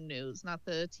written news, not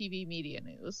the TV media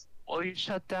news. Well, you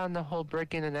shut down the whole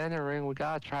breaking and entering. We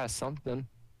gotta try something.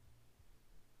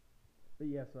 But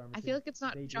yes, I feel like it's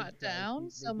not they did jot try- down they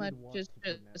so did much want as to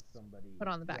kidnap just somebody put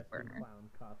on the back dressed in burner. clown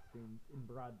costumes in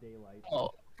broad daylight.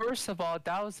 Oh, first of all,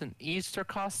 that was an Easter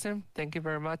costume. Thank you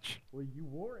very much. Well, you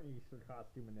wore an Easter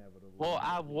costume inevitably. Well,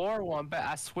 I wore one, but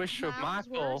I switched with Clowns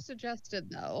were Michael. suggested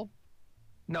though.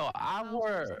 No, I Clowns were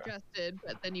wore. suggested,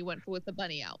 but then you went with the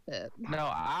bunny outfit.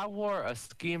 No, I wore a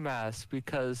ski mask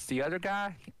because the other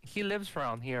guy, he lives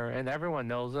around here and everyone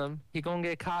knows him. He gonna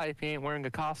get caught if he ain't wearing a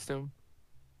costume.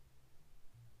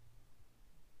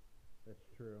 That's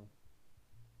true.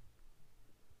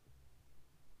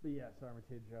 But yes,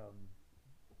 Armitage,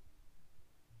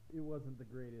 it wasn't the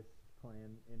greatest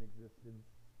plan in existence.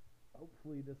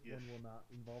 Hopefully this Yes. one will not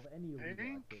involve any illegal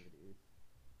Think? activities.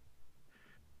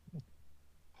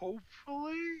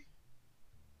 Hopefully.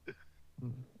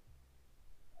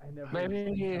 I never Maybe-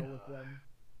 really tell with them.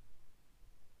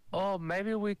 Oh,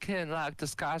 maybe we can like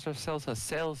disguise ourselves as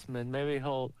salesmen. Maybe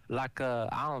he'll like I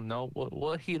don't know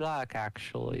what he like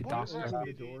actually. What Doctor. Open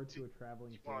exactly the do you- door do to a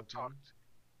traveling you want to talk?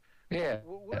 salesman. Yeah.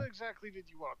 What exactly did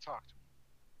you want to talk to him?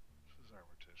 This is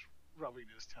Armitage, rubbing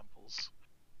his temples.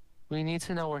 We need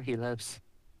to know where he lives.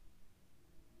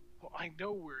 Well, I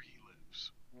know where he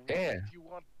lives. What Yeah. do you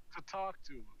want to talk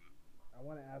to him about? I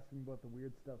want to ask him about the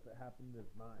weird stuff that happened in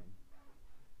his mind.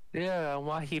 Yeah, and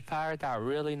why he fired that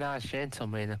really nice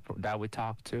gentleman that we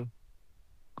talked to.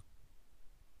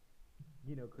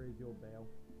 You know, crazy old Bale.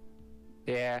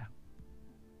 Yeah.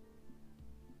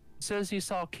 Says he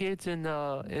saw kids in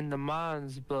the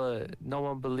mines, but no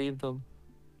one believed them.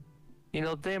 You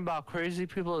know, the thing about crazy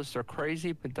people is they're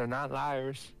crazy, but they're not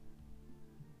liars.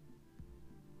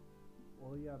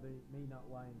 Well, yeah, they may not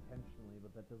lie intentionally,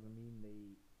 but that doesn't mean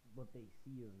what they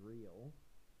see is real.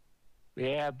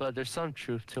 Yeah, but there's some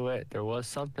truth to it. There was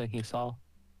something he saw.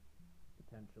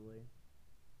 Potentially.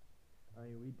 I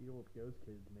mean, we deal with ghost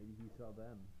kids. Maybe he saw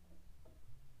them.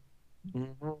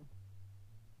 Mm-hmm.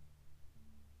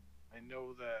 I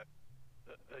know that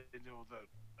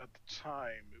at the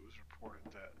time it was reported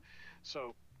that.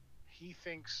 So he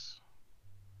thinks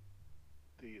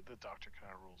the doctor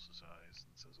kind of rolls his eyes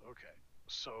and says, "Okay,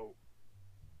 so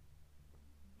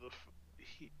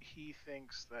he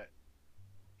thinks that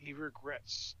he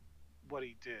regrets what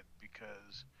he did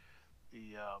because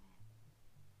he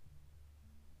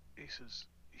says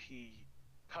he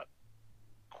cut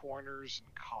corners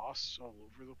and costs all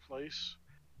over the place.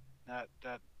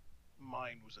 That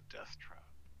mine was a death trap,"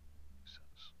 he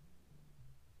says.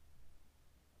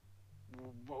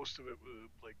 Most of it was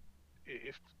like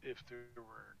if there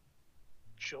were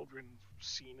children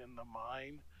seen in the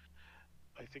mine,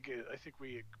 I think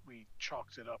we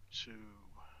chalked it up to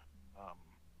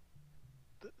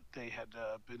they had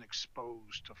been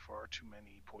exposed to far too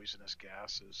many poisonous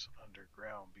gases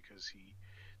underground because he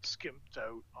skimped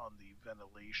out on the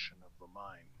ventilation of the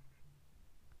mine.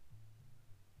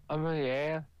 I mean,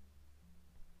 yeah.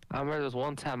 I remember there was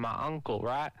one time my uncle,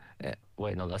 right?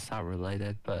 Wait, no, that's not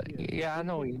related, but yeah, I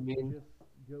know what you mean. Just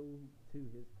go to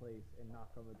his place and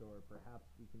knock on the door. Perhaps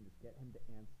we can just get him to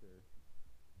answer,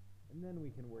 and then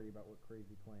we can worry about what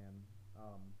crazy plan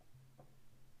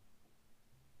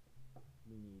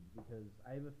we need. Because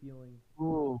I have a feeling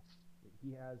Ooh. that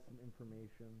he has some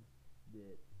information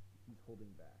that he's holding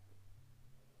back.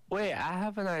 Wait, I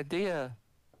have an idea.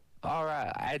 All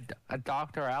right,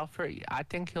 Dr. Alfred, I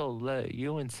think he'll let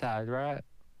you inside, right?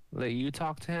 Let you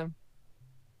talk to him?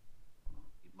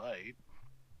 He might.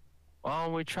 Why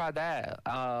don't we try that?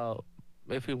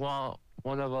 If you want,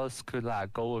 one of us could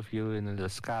like go with you in a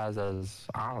disguise as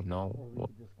I don't know. Or we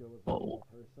could just go with a Whoa. normal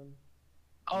person.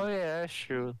 Oh yeah, that's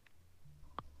true.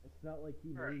 It's not like he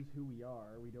knows Right. who we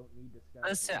are. We don't need disguise.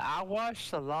 Listen, I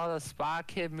watched a lot of Spy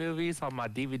Kid movies on my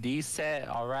DVD set.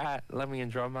 All right, let me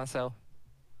enjoy myself.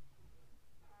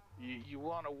 You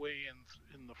want a way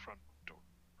in the front door,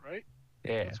 right?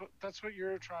 Yeah, That's what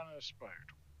you're trying to aspire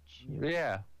towards.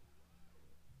 yeah.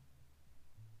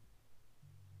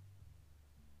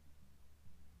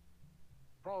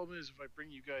 Problem is, if I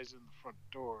bring you guys in the front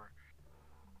door,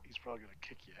 he's probably gonna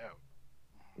kick you out.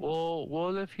 Well,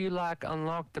 what if you like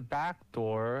unlock the back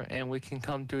door and we can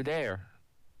come through there?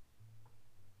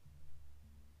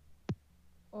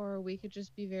 Or we could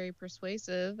just be very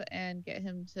persuasive and get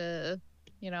him to,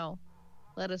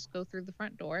 let us go through the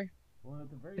front door. Well, at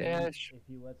the very Yeah, least, if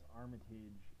he lets Armitage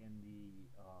in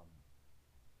the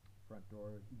front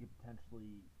door, he could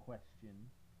potentially question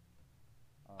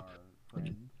our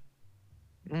friend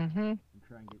Mm-hmm. and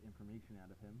try and get information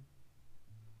out of him.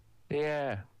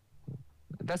 Yeah.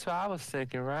 That's what I was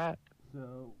thinking, right?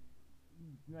 So,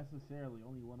 necessarily,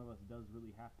 only one of us does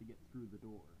really have to get through the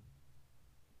door.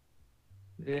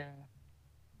 Yeah.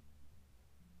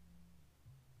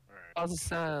 Alright, How's it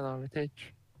sound,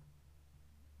 Armitage?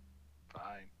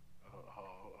 fine.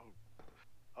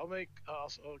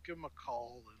 I'll give him a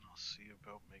call and I'll see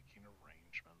about making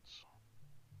arrangements.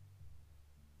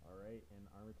 All right, and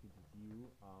Armitage, as you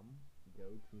go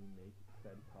to make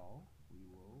said call, we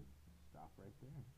will stop right there.